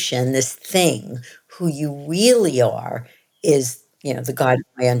creation, this thing. Who you really are is, the God of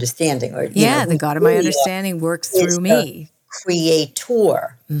my understanding, or Yeah, who the you God of my really are understanding works is through the me.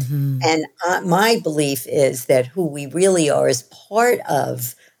 creator. Mm-hmm. And my belief is that who we really are is part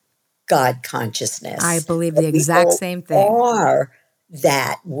of God I consciousness. believe That the we exact all same thing. are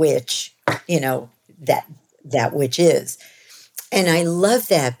that which, that which is. And I love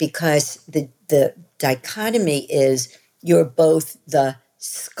that because the dichotomy is you're both the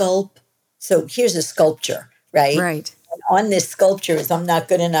sculpt. So here's a sculpture, right? Right. On this sculpture is I'm not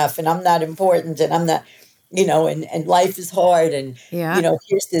good enough and I'm not important and I'm not, and life is hard and, Yeah.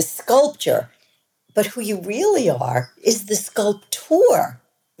 here's this sculpture. But who you really are is the sculptor,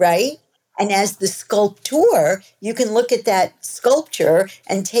 right? And as the sculptor, you can look at that sculpture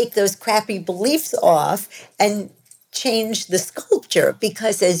and take those crappy beliefs off and change the sculpture.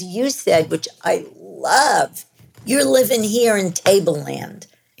 Because as you said, which I love, you're living here in Tableland.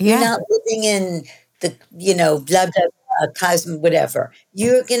 You're Yeah. not living in the, blah, blah, blah, cosm, whatever.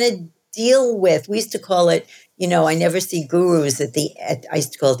 You're going to deal with, we used to call it, I never see gurus I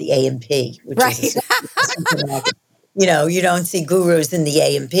used to call it the A&P, which was Right. a supermarket. You don't see gurus in the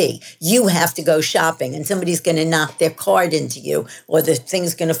A&P. You have to go shopping and somebody's going to knock their cart into you or the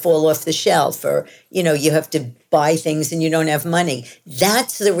thing's going to fall off the shelf or, you have to buy things and you don't have money.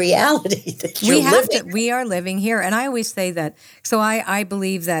 That's the reality that you're living. We are living here. And I always say that. So I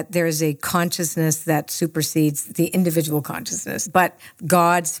believe that there's a consciousness that supersedes the individual consciousness, but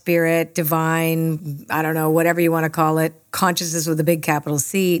God, spirit, divine, I don't know, whatever you want to call it, consciousness with a big capital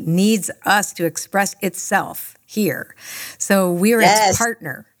C needs us to express itself here. So we're its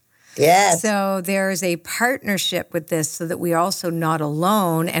partner. Yes. So there's a partnership with this so that we're also not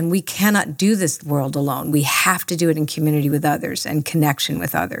alone, and we cannot do this world alone. We have to do it in community with others and connection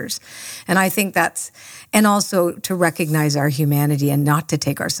with others. And I think and also to recognize our humanity and not to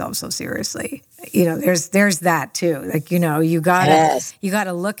take ourselves so seriously. There's that too. Like, you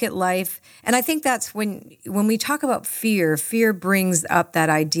gotta look at life. And I think that's when we talk about fear brings up that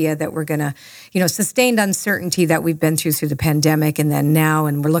idea that we're gonna, sustained uncertainty that we've been through the pandemic and then now,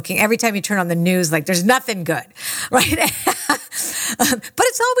 and we're looking every time you turn on the news, like there's nothing good, right? But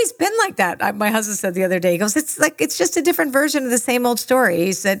it's always been like that. My husband said the other day, he goes, it's just a different version of the same old story.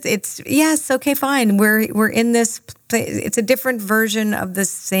 He said, yes, okay, fine. We're in this. It's a different version of the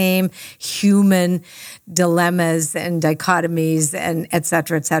same human dilemmas and dichotomies and et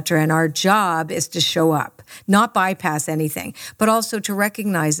cetera, et cetera. And our job is to show up, not bypass anything, but also to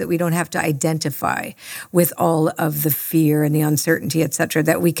recognize that we don't have to identify with all of the fear and the uncertainty, et cetera,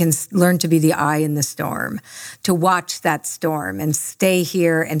 that we can learn to be the eye in the storm, to watch that storm and stay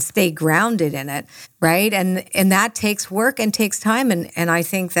here and stay grounded in it, right? And that takes work and takes time. And I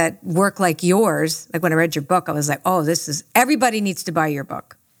think that work like yours, like when I read your book, I was like, oh, everybody needs to buy your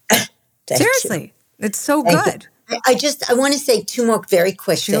book. Seriously. You. It's so good. I want to say two more very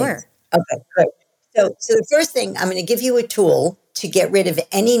quick things. Okay, great. So the first thing, I'm going to give you a tool to get rid of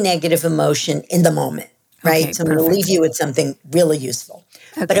any negative emotion in the moment, right? Okay, so I'm going to leave you with something really useful.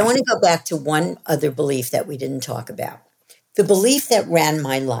 Okay. But I want to go back to one other belief that we didn't talk about. The belief that ran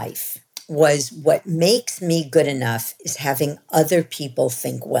my life was what makes me good enough is having other people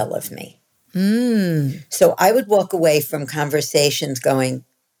think well of me. So I would walk away from conversations going,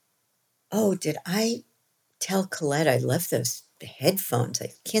 oh, did I tell Colette I love those headphones?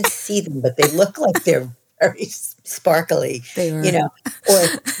 I can't see them, but they look like they're very sparkly. They are. Or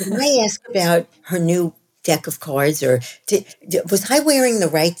did I ask about her new deck of cards? Or was I wearing the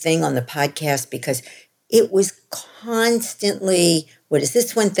right thing on the podcast? Because, it was constantly, what does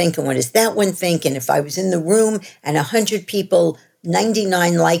this one think and what does that one think? And if I was in the room and 100 people,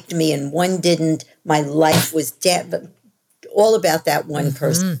 99 liked me and one didn't, my life was all about that one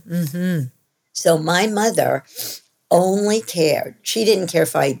person. Mm-hmm. So my mother only cared. She didn't care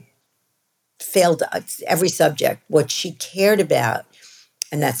if I failed every subject. What she cared about,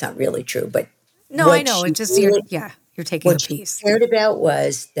 and that's not really true, but No, I know. It's just, you're taking a what she piece. cared about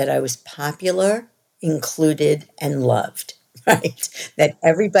was that I was popular, included, and loved, right? That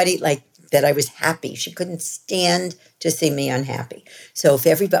everybody, like, that I was happy. She couldn't stand to see me unhappy. So if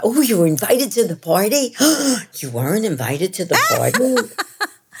everybody, oh, you were invited to the party? You weren't invited to the party?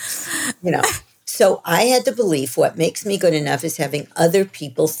 So I had the belief what makes me good enough is having other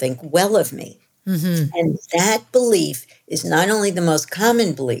people think well of me. Mm-hmm. And that belief is not only the most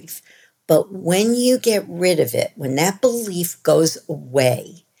common belief, but when you get rid of it, when that belief goes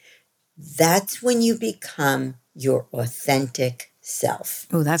away, that's when you become your authentic self.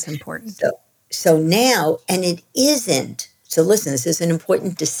 Oh, that's important. So now, and it isn't, so listen, this is an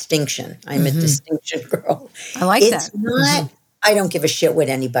important distinction. I'm a distinction girl. I like It's that. not, I don't give a shit what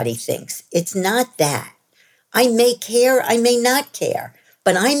anybody thinks. It's not that. I may care, I may not care,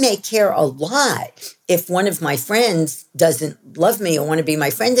 but I may care a lot if one of my friends doesn't love me or want to be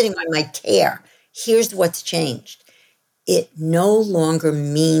my friend anymore. I might care. Here's what's changed. It no longer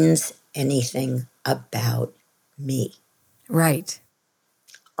means anything about me. Right.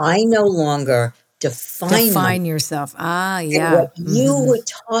 I no longer define yourself. Ah, And yeah. what you were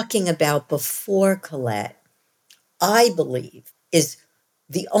talking about before, Colette, I believe, is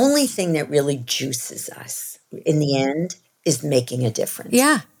the only thing that really juices us in the end is making a difference.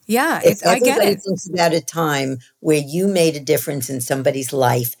 Yeah. If I get everybody it. thinks about a time where you made a difference in somebody's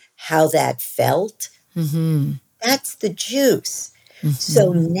life, how that felt, that's the juice.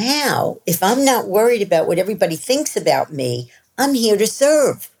 So now, if I'm not worried about what everybody thinks about me, I'm here to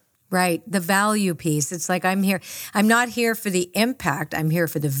serve. Right. The value piece. It's like I'm here. I'm not here for the impact. I'm here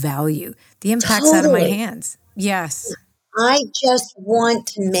for the value. The impact's out of my Totally. hands. Yes. I just want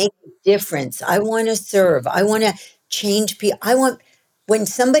to make a difference. I want to serve. I want to change people. When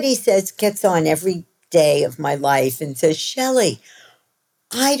somebody gets on every day of my life and says, Shelly,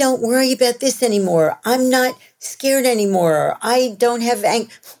 I don't worry about this anymore. I'm not scared anymore. I don't have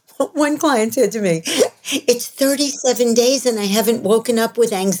One client said to me, it's 37 days and I haven't woken up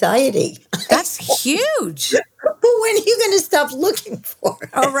with anxiety. That's huge. But when are you going to stop looking for it?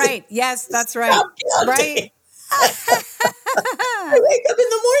 Oh, right. Yes, that's right. Stop counting. Right. I wake up in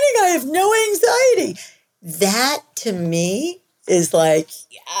the morning, I have no anxiety. That to me is like,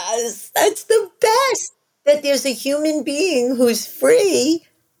 yes, that's the best. That there's a human being who's free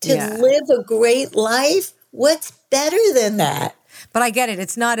to live a great life. What's better than that? But I get it.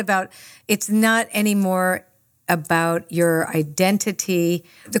 It's not anymore about your identity.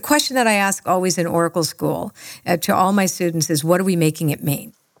 The question that I ask always in Oracle School to all my students is, what are we making it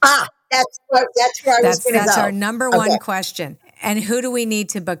mean? That's where I was going to go. That's our number one question. And who do we need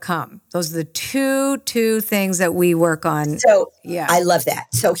to become? Those are the two things that we work on. So I love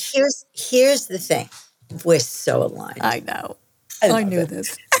that. So here's the thing. We're so aligned. I know. I knew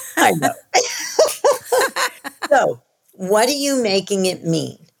this. I know. So what are you making it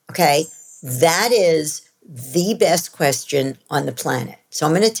mean? Okay. That is the best question on the planet. So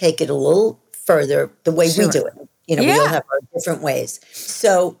I'm going to take it a little further the way we do it. We all have our different ways.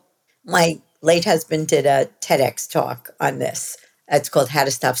 So my late husband did a TEDx talk on this. It's called How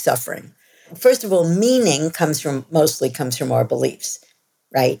to Stop Suffering. First of all, meaning mostly comes from our beliefs,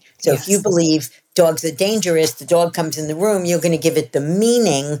 right? So if you believe dogs are dangerous, the dog comes in the room, you're going to give it the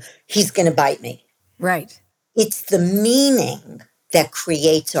meaning, he's going to bite me. Right. It's the meaning that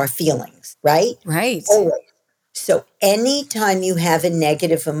creates our feelings, right? Right. Always. So anytime you have a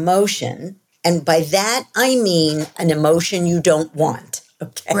negative emotion, and by that I mean an emotion you don't want,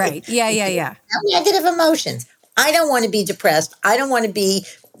 okay? Right. Yeah. Negative emotions. I don't want to be depressed. I don't want to be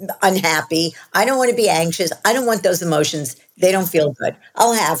unhappy. I don't want to be anxious. I don't want those emotions. They don't feel good.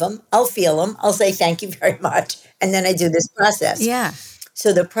 I'll have them. I'll feel them. I'll say thank you very much. And then I do this process. Yeah.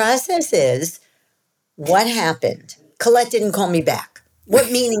 So the process is, what happened? Colette didn't call me back.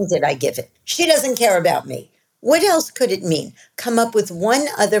 What meaning did I give it? She doesn't care about me. What else could it mean? Come up with one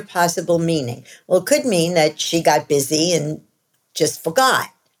other possible meaning. Well, it could mean that she got busy and just forgot.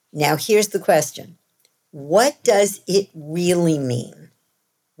 Now, here's the question. What does it really mean?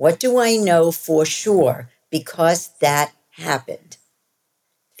 What do I know for sure because that happened?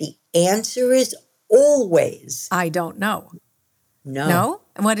 The answer is always I don't know. no.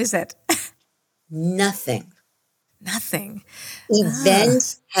 And what is it? Nothing. Nothing.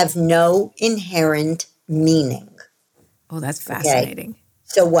 Events have no inherent meaning. Oh, that's Okay. fascinating.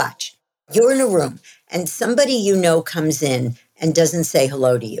 So watch. You're in a room and somebody you know comes in and doesn't say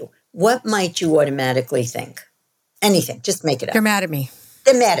hello to you. What might you automatically think? Anything. Just make it up. They're mad at me.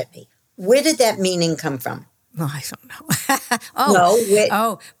 They're mad at me. Where did that meaning come from? Oh, I don't know.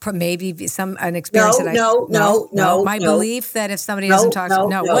 No, Maybe an experience that I no. my belief that if somebody doesn't talk to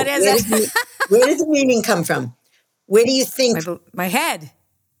me, what is it? Where does the meaning come from? Where do you think? My head,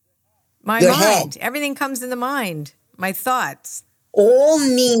 my Your mind. head. Everything comes in the mind. My thoughts. All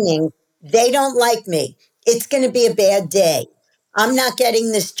meaning, they don't like me. It's going to be a bad day. I'm not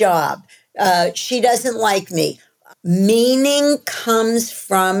getting this job. She doesn't like me. Meaning comes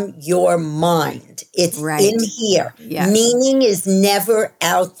from your mind. It's Right. in here. Yes. Meaning is never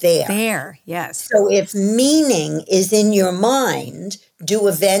out there. There, yes. So if meaning is in your mind, do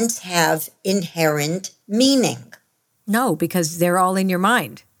events have inherent meaning? No, because they're all in your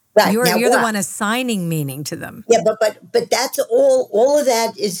mind. Right. You're Now the what? one assigning meaning to them. Yeah, but that's all of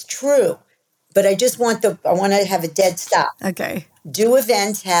that is true. But I just want to have a dead stop. Okay. Do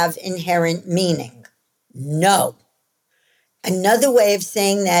events have inherent meaning? No. Another way of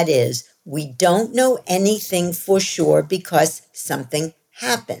saying that is we don't know anything for sure because something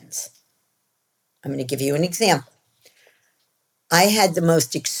happens. I'm going to give you an example. I had the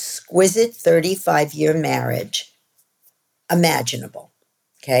most exquisite 35-year marriage imaginable.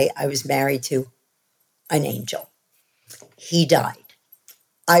 Okay, I was married to an angel. He died.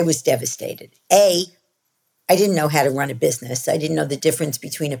 I was devastated. I didn't know how to run a business. I didn't know the difference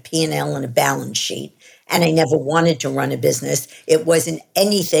between a P&L and a balance sheet. And I never wanted to run a business. It wasn't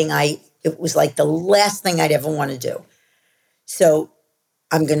anything it was like the last thing I'd ever want to do. So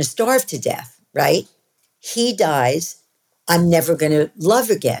I'm going to starve to death, right? He dies. I'm never going to love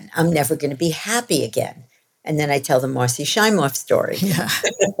again. I'm never going to be happy again. And then I tell the Marcy Shimoff story. Yeah.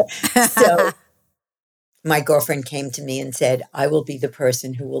 So my girlfriend came to me and said, I will be the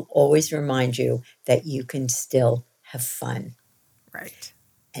person who will always remind you that you can still have fun. Right.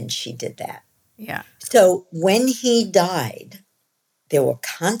 And she did that. Yeah. So when he died, there were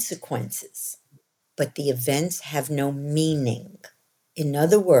consequences, but the events have no meaning. In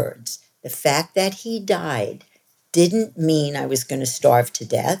other words, the fact that he died didn't mean I was going to starve to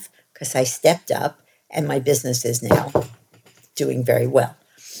death because I stepped up and my business is now doing very well.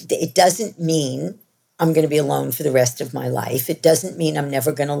 It doesn't mean I'm going to be alone for the rest of my life. It doesn't mean I'm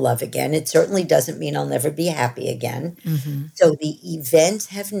never going to love again. It certainly doesn't mean I'll never be happy again. Mm-hmm. So the events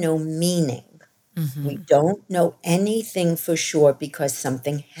have no meaning. Mm-hmm. We don't know anything for sure because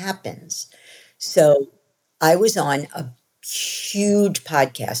something happens. So I was on a huge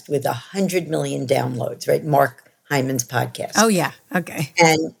podcast with 100 million downloads, right? Mark Hyman's podcast. Oh, yeah. Okay.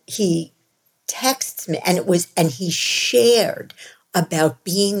 And he texts me and he shared about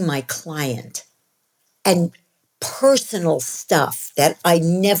being my client and personal stuff that I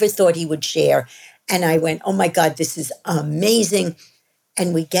never thought he would share. And I went, oh my God, this is amazing.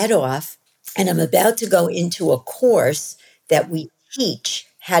 And we get off and I'm about to go into a course that we teach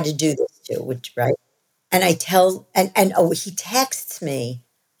how to do this too, right? And I tell, he texts me,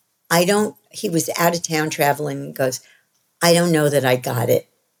 he was out of town traveling and goes, I don't know that I got it.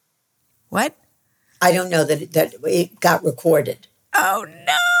 What? I don't know that it got recorded. Oh,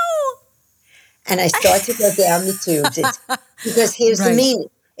 no. And I start to go down the tubes. Because here's the meaning.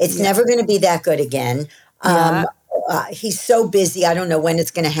 It's never going to be that good again. He's so busy. I don't know when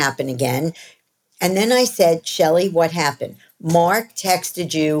it's going to happen again. And then I said, Shelly, what happened? Mark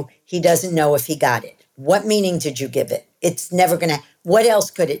texted you. He doesn't know if he got it. What meaning did you give it? It's never going to. What else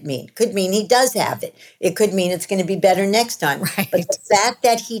could it mean? Could mean he does have it. It could mean it's going to be better next time. Right. But the fact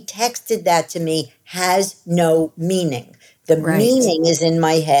that he texted that to me has no meaning. The meaning is in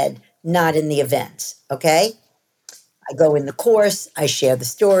my head, not in the events. Okay? I go in the course. I share the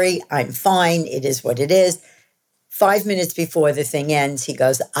story. I'm fine. It is what it is. 5 minutes before the thing ends, he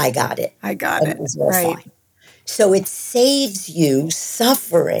goes, I got it. I got it. It was all fine. So it saves you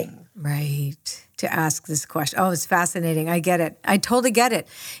suffering. Right. To ask this question. Oh, it's fascinating. I get it. I totally get it.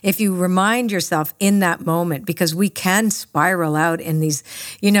 If you remind yourself in that moment, because we can spiral out in these,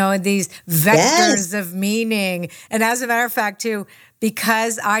 these vectors of meaning. And as a matter of fact, too,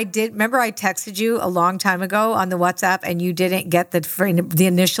 because remember I texted you a long time ago on the WhatsApp and you didn't get the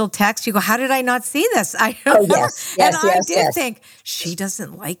initial text. You go, how did I not see this? I remember. Yes, and I did think, she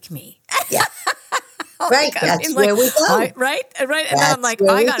doesn't like me. Yeah. Right, that's where we go. Right. And then I'm like,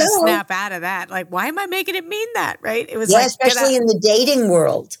 I got to snap out of that. Like, why am I making it mean that? Right? It was especially in the dating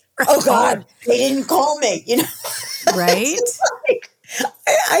world. Oh God, they didn't call me. Right?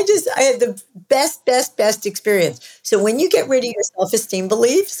 I had the best experience. So when you get rid of your self-esteem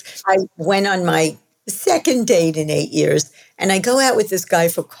beliefs, I went on my second date in 8 years. And I go out with this guy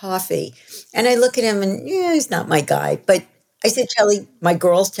for coffee. And I look at him and, yeah, he's not my guy. But I said, Shelly, my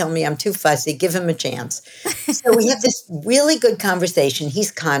girls tell me I'm too fussy. Give him a chance. So we have this really good conversation.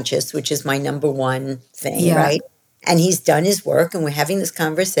 He's conscious, which is my number one thing, Yeah. right? And he's done his work and we're having this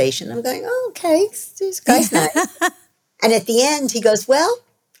conversation. I'm going, oh, okay, this guy's nice. And at the end, he goes, well,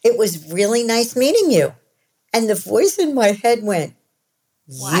 it was really nice meeting you. And the voice in my head went,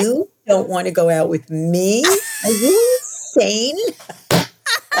 you don't want to go out with me? Are you insane?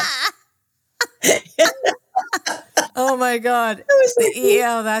 Oh my God.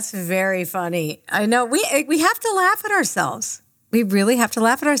 Yeah, that's very funny. I know we have to laugh at ourselves. We really have to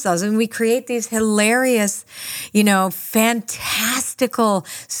laugh at ourselves. And we create these hilarious, fantastical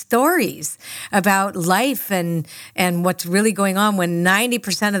stories about life and what's really going on when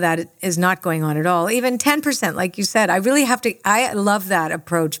 90% of that is not going on at all. Even 10%, like you said. I love that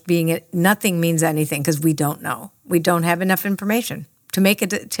approach, being nothing means anything because we don't know. We don't have enough information to make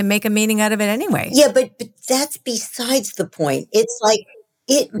a meaning out of it anyway. Yeah, but that's besides the point. It's like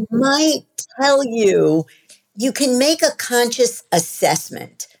it might tell you. You can make a conscious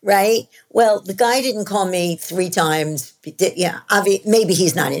assessment, right? Well, the guy didn't call me 3 times. Yeah, maybe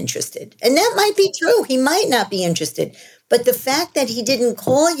he's not interested. And that might be true. He might not be interested. But the fact that he didn't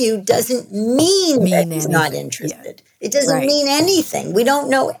call you doesn't mean that he's not interested. Yeah. It doesn't mean anything. We don't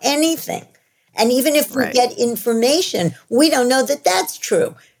know anything. And even if we get information, we don't know that that's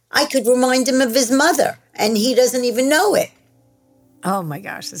true. I could remind him of his mother, and he doesn't even know it. Oh my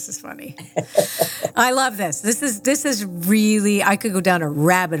gosh, this is funny. I love this. This is really, I could go down a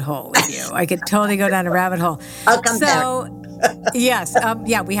rabbit hole with you. I could totally go down a rabbit hole. I'll come back. Yes.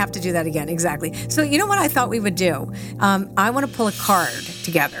 We have to do that again. Exactly. So you know what I thought we would do? I want to pull a card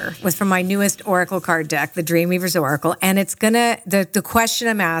together from my newest Oracle card deck, the Dreamweaver's Oracle. And it's the question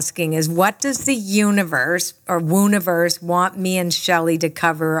I'm asking is, what does the universe or Wooniverse want me and Shelly to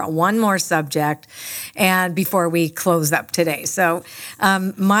cover one more subject and before we close up today? So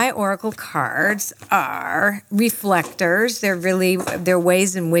my Oracle cards are reflectors. They're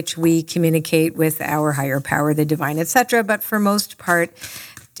ways in which we communicate with our higher power, the divine, etc. But for most part,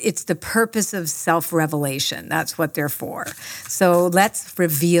 it's the purpose of self-revelation. That's what they're for. So let's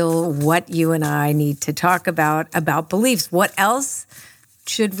reveal what you and I need to talk about beliefs. What else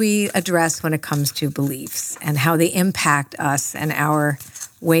should we address when it comes to beliefs and how they impact us and our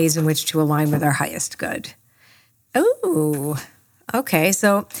ways in which to align with our highest good? Oh, okay.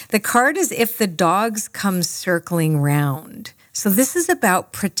 So the card is if the dogs come circling round. So this is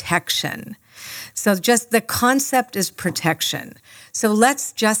about protection. So just the concept is protection. So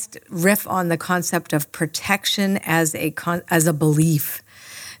let's just riff on the concept of protection as a belief.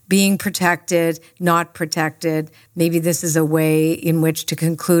 Being protected, not protected. Maybe this is a way in which to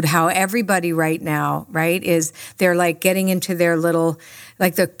conclude how everybody right now, right, is they're like getting into their little,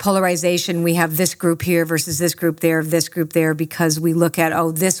 like the polarization. We have this group here versus this group there, because we look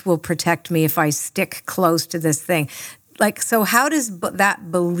at, this will protect me if I stick close to this thing. Like, so how does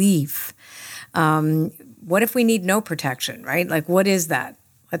that belief, what if we need no protection, right? Like, what is that?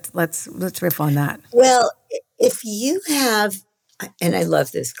 Let's riff on that. Well, if you have, and I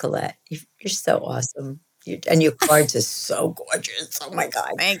love this, Colette. You're so awesome. And your cards are so gorgeous. Oh, my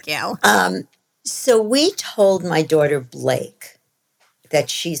God. Thank you. So we told my daughter, Blake, that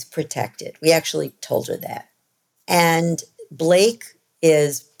she's protected. We actually told her that. And Blake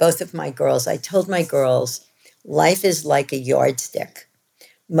is both of my girls. I told my girls, life is like a yardstick.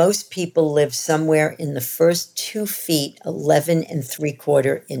 Most people live somewhere in the first 2 feet, 11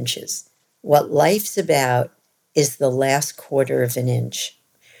 3/4 inches. What life's about is the last 1/4 of an inch.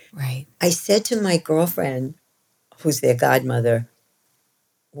 Right. I said to my girlfriend, who's their godmother,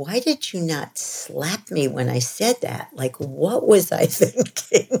 why did you not slap me when I said that? Like, what was I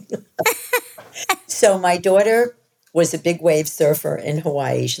thinking? So my daughter was a big wave surfer in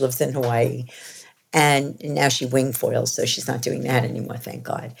Hawaii. She lives in Hawaii. And now she wing foils, so she's not doing that anymore, thank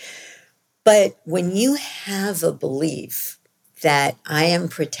God. But when you have a belief that I am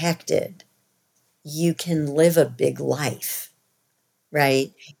protected, you can live a big life,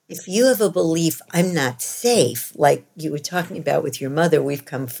 right? If you have a belief, I'm not safe, like you were talking about with your mother, we've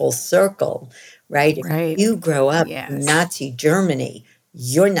come full circle, right? If you grow up in Nazi Germany,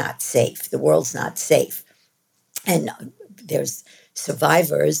 you're not safe. The world's not safe. And there's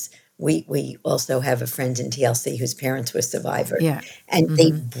survivors. We also have a friend in TLC whose parents were survivors. Yeah. And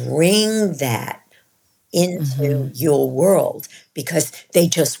they bring that into your world because they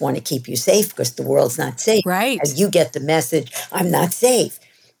just want to keep you safe because the world's not safe. Right. And you get the message, I'm not safe.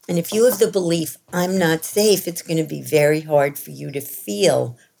 And if you have the belief, I'm not safe, it's going to be very hard for you to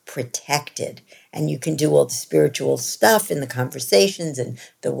feel protected. And you can do all the spiritual stuff in the conversations and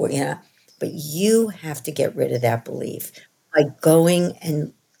but you have to get rid of that belief by going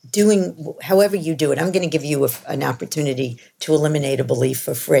and doing however you do it. I'm going to give you an opportunity to eliminate a belief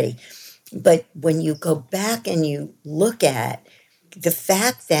for free. But when you go back and you look at the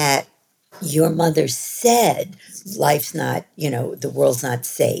fact that your mother said life's not, the world's not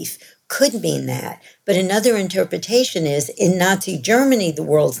safe, could mean that. But another interpretation is in Nazi Germany, the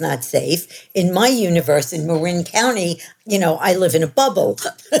world's not safe. In my universe, in Marin County, I live in a bubble.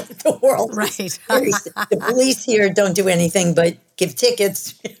 The world. Right. The police here don't do anything but give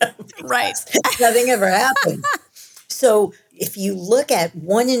tickets. Right. Nothing ever happens. So if you look at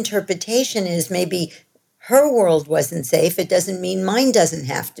one interpretation is maybe her world wasn't safe, it doesn't mean mine doesn't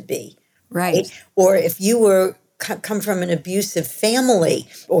have to be. Right. Or if you come from an abusive family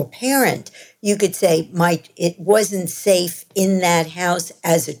or parent, you could say, it wasn't safe in that house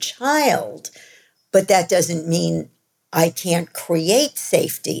as a child, but that doesn't mean I can't create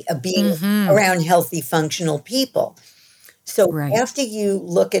safety of being around healthy, functional people. So after you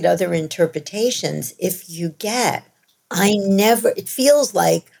look at other interpretations, if you get, it feels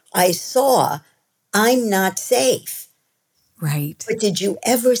like I saw, I'm not safe. Right. But did you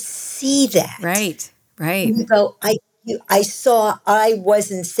ever see that? Right. You go, I saw I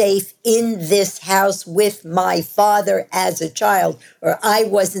wasn't safe in this house with my father as a child, or I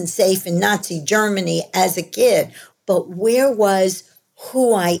wasn't safe in Nazi Germany as a kid. But where was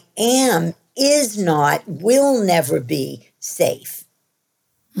who I am is not, will never be safe.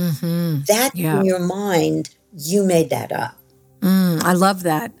 That's in your mind, you made that up. I love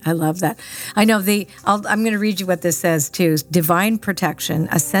that. I know I'm going to read you what this says too. Divine protection,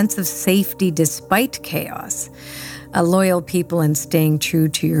 a sense of safety despite chaos, a loyal people and staying true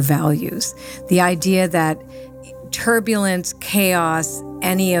to your values. The idea that turbulence, chaos,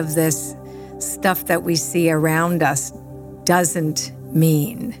 any of this stuff that we see around us doesn't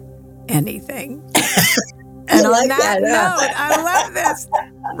mean anything. And on that note, I love this.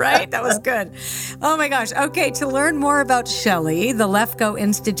 Right? That was good. Oh my gosh. Okay, to learn more about Shelly, the Lefkoe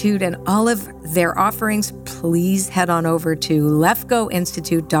Institute, and all of their offerings, please head on over to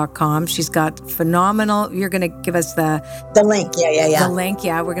lefkoeinstitute.com. She's got phenomenal, you're going to give us the link. Yeah. The link,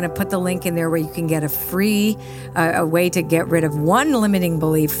 yeah. We're going to put the link in there where you can get a free, a way to get rid of one limiting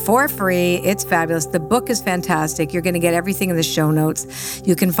belief for free. It's fabulous. The book is fantastic. You're going to get everything in the show notes.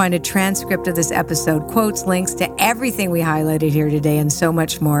 You can find a transcript of this episode, quotes, links to everything we highlighted here today, and so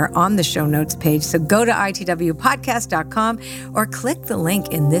much more on the show notes page. So go to itwpodcast.com or click the link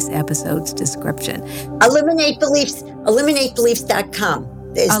in this episode's description. EliminateBeliefs.com.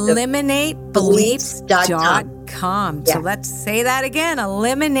 EliminateBeliefs.com. So let's say that again.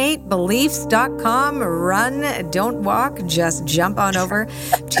 EliminateBeliefs.com. Run, don't walk, just jump on over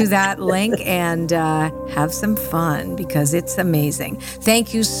to that link and have some fun because it's amazing.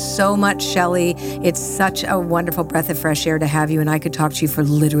 Thank you so much, Shelly. It's such a wonderful breath of fresh air to have you, and I could talk to you for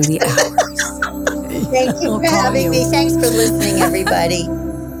literally hours. Thank you for having me. Thanks for listening, everybody.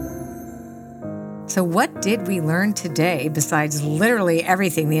 So what did we learn today besides literally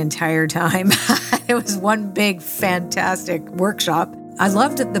everything the entire time? It was one big, fantastic workshop. I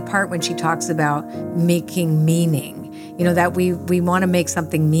loved the part when she talks about making meaning. That we want to make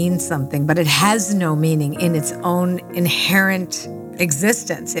something mean something, but it has no meaning in its own inherent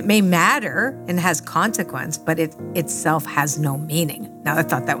existence. It may matter and has consequence, but it itself has no meaning. Now, I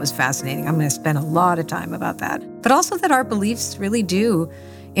thought that was fascinating. I'm going to spend a lot of time about that. But also that our beliefs really do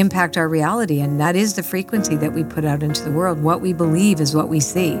impact our reality, and that is the frequency that we put out into the world. What we believe is what we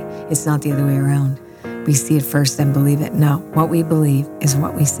see. It's not the other way around. We see it first, then believe it. No, what we believe is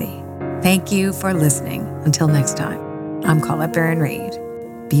what we see. Thank you for listening. Until next time, I'm Colette Barron-Reed.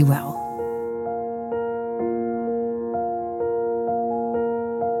 Be well.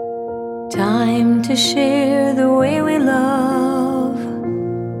 Time to share the way we love.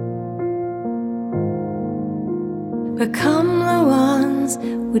 Become the ones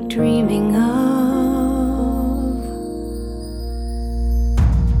we're dreaming of.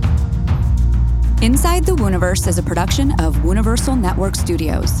 Inside the Wooniverse is a production of Wooniversal Network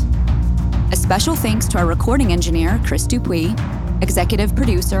Studios. A special thanks to our recording engineer, Chris Dupuis, executive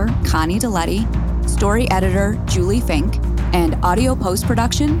producer, Connie Deletti, story editor, Julie Fink, and audio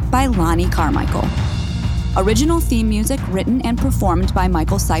post-production by Lonnie Carmichael. Original theme music written and performed by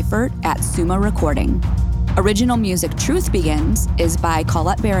Michael Seifert at Suma Recording. Original music Truth Begins is by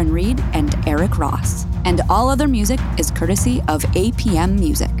Colette Barron-Reed and Eric Ross. And all other music is courtesy of APM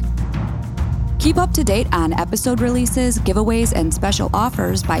Music. Keep up to date on episode releases, giveaways, and special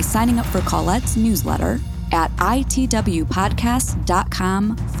offers by signing up for Colette's newsletter at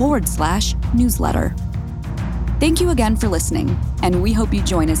itwpodcast.com/newsletter. Thank you again for listening, and we hope you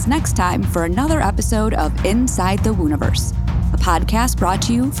join us next time for another episode of Inside the Wooniverse, a podcast brought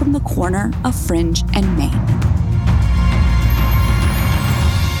to you from the corner of Fringe and Maine.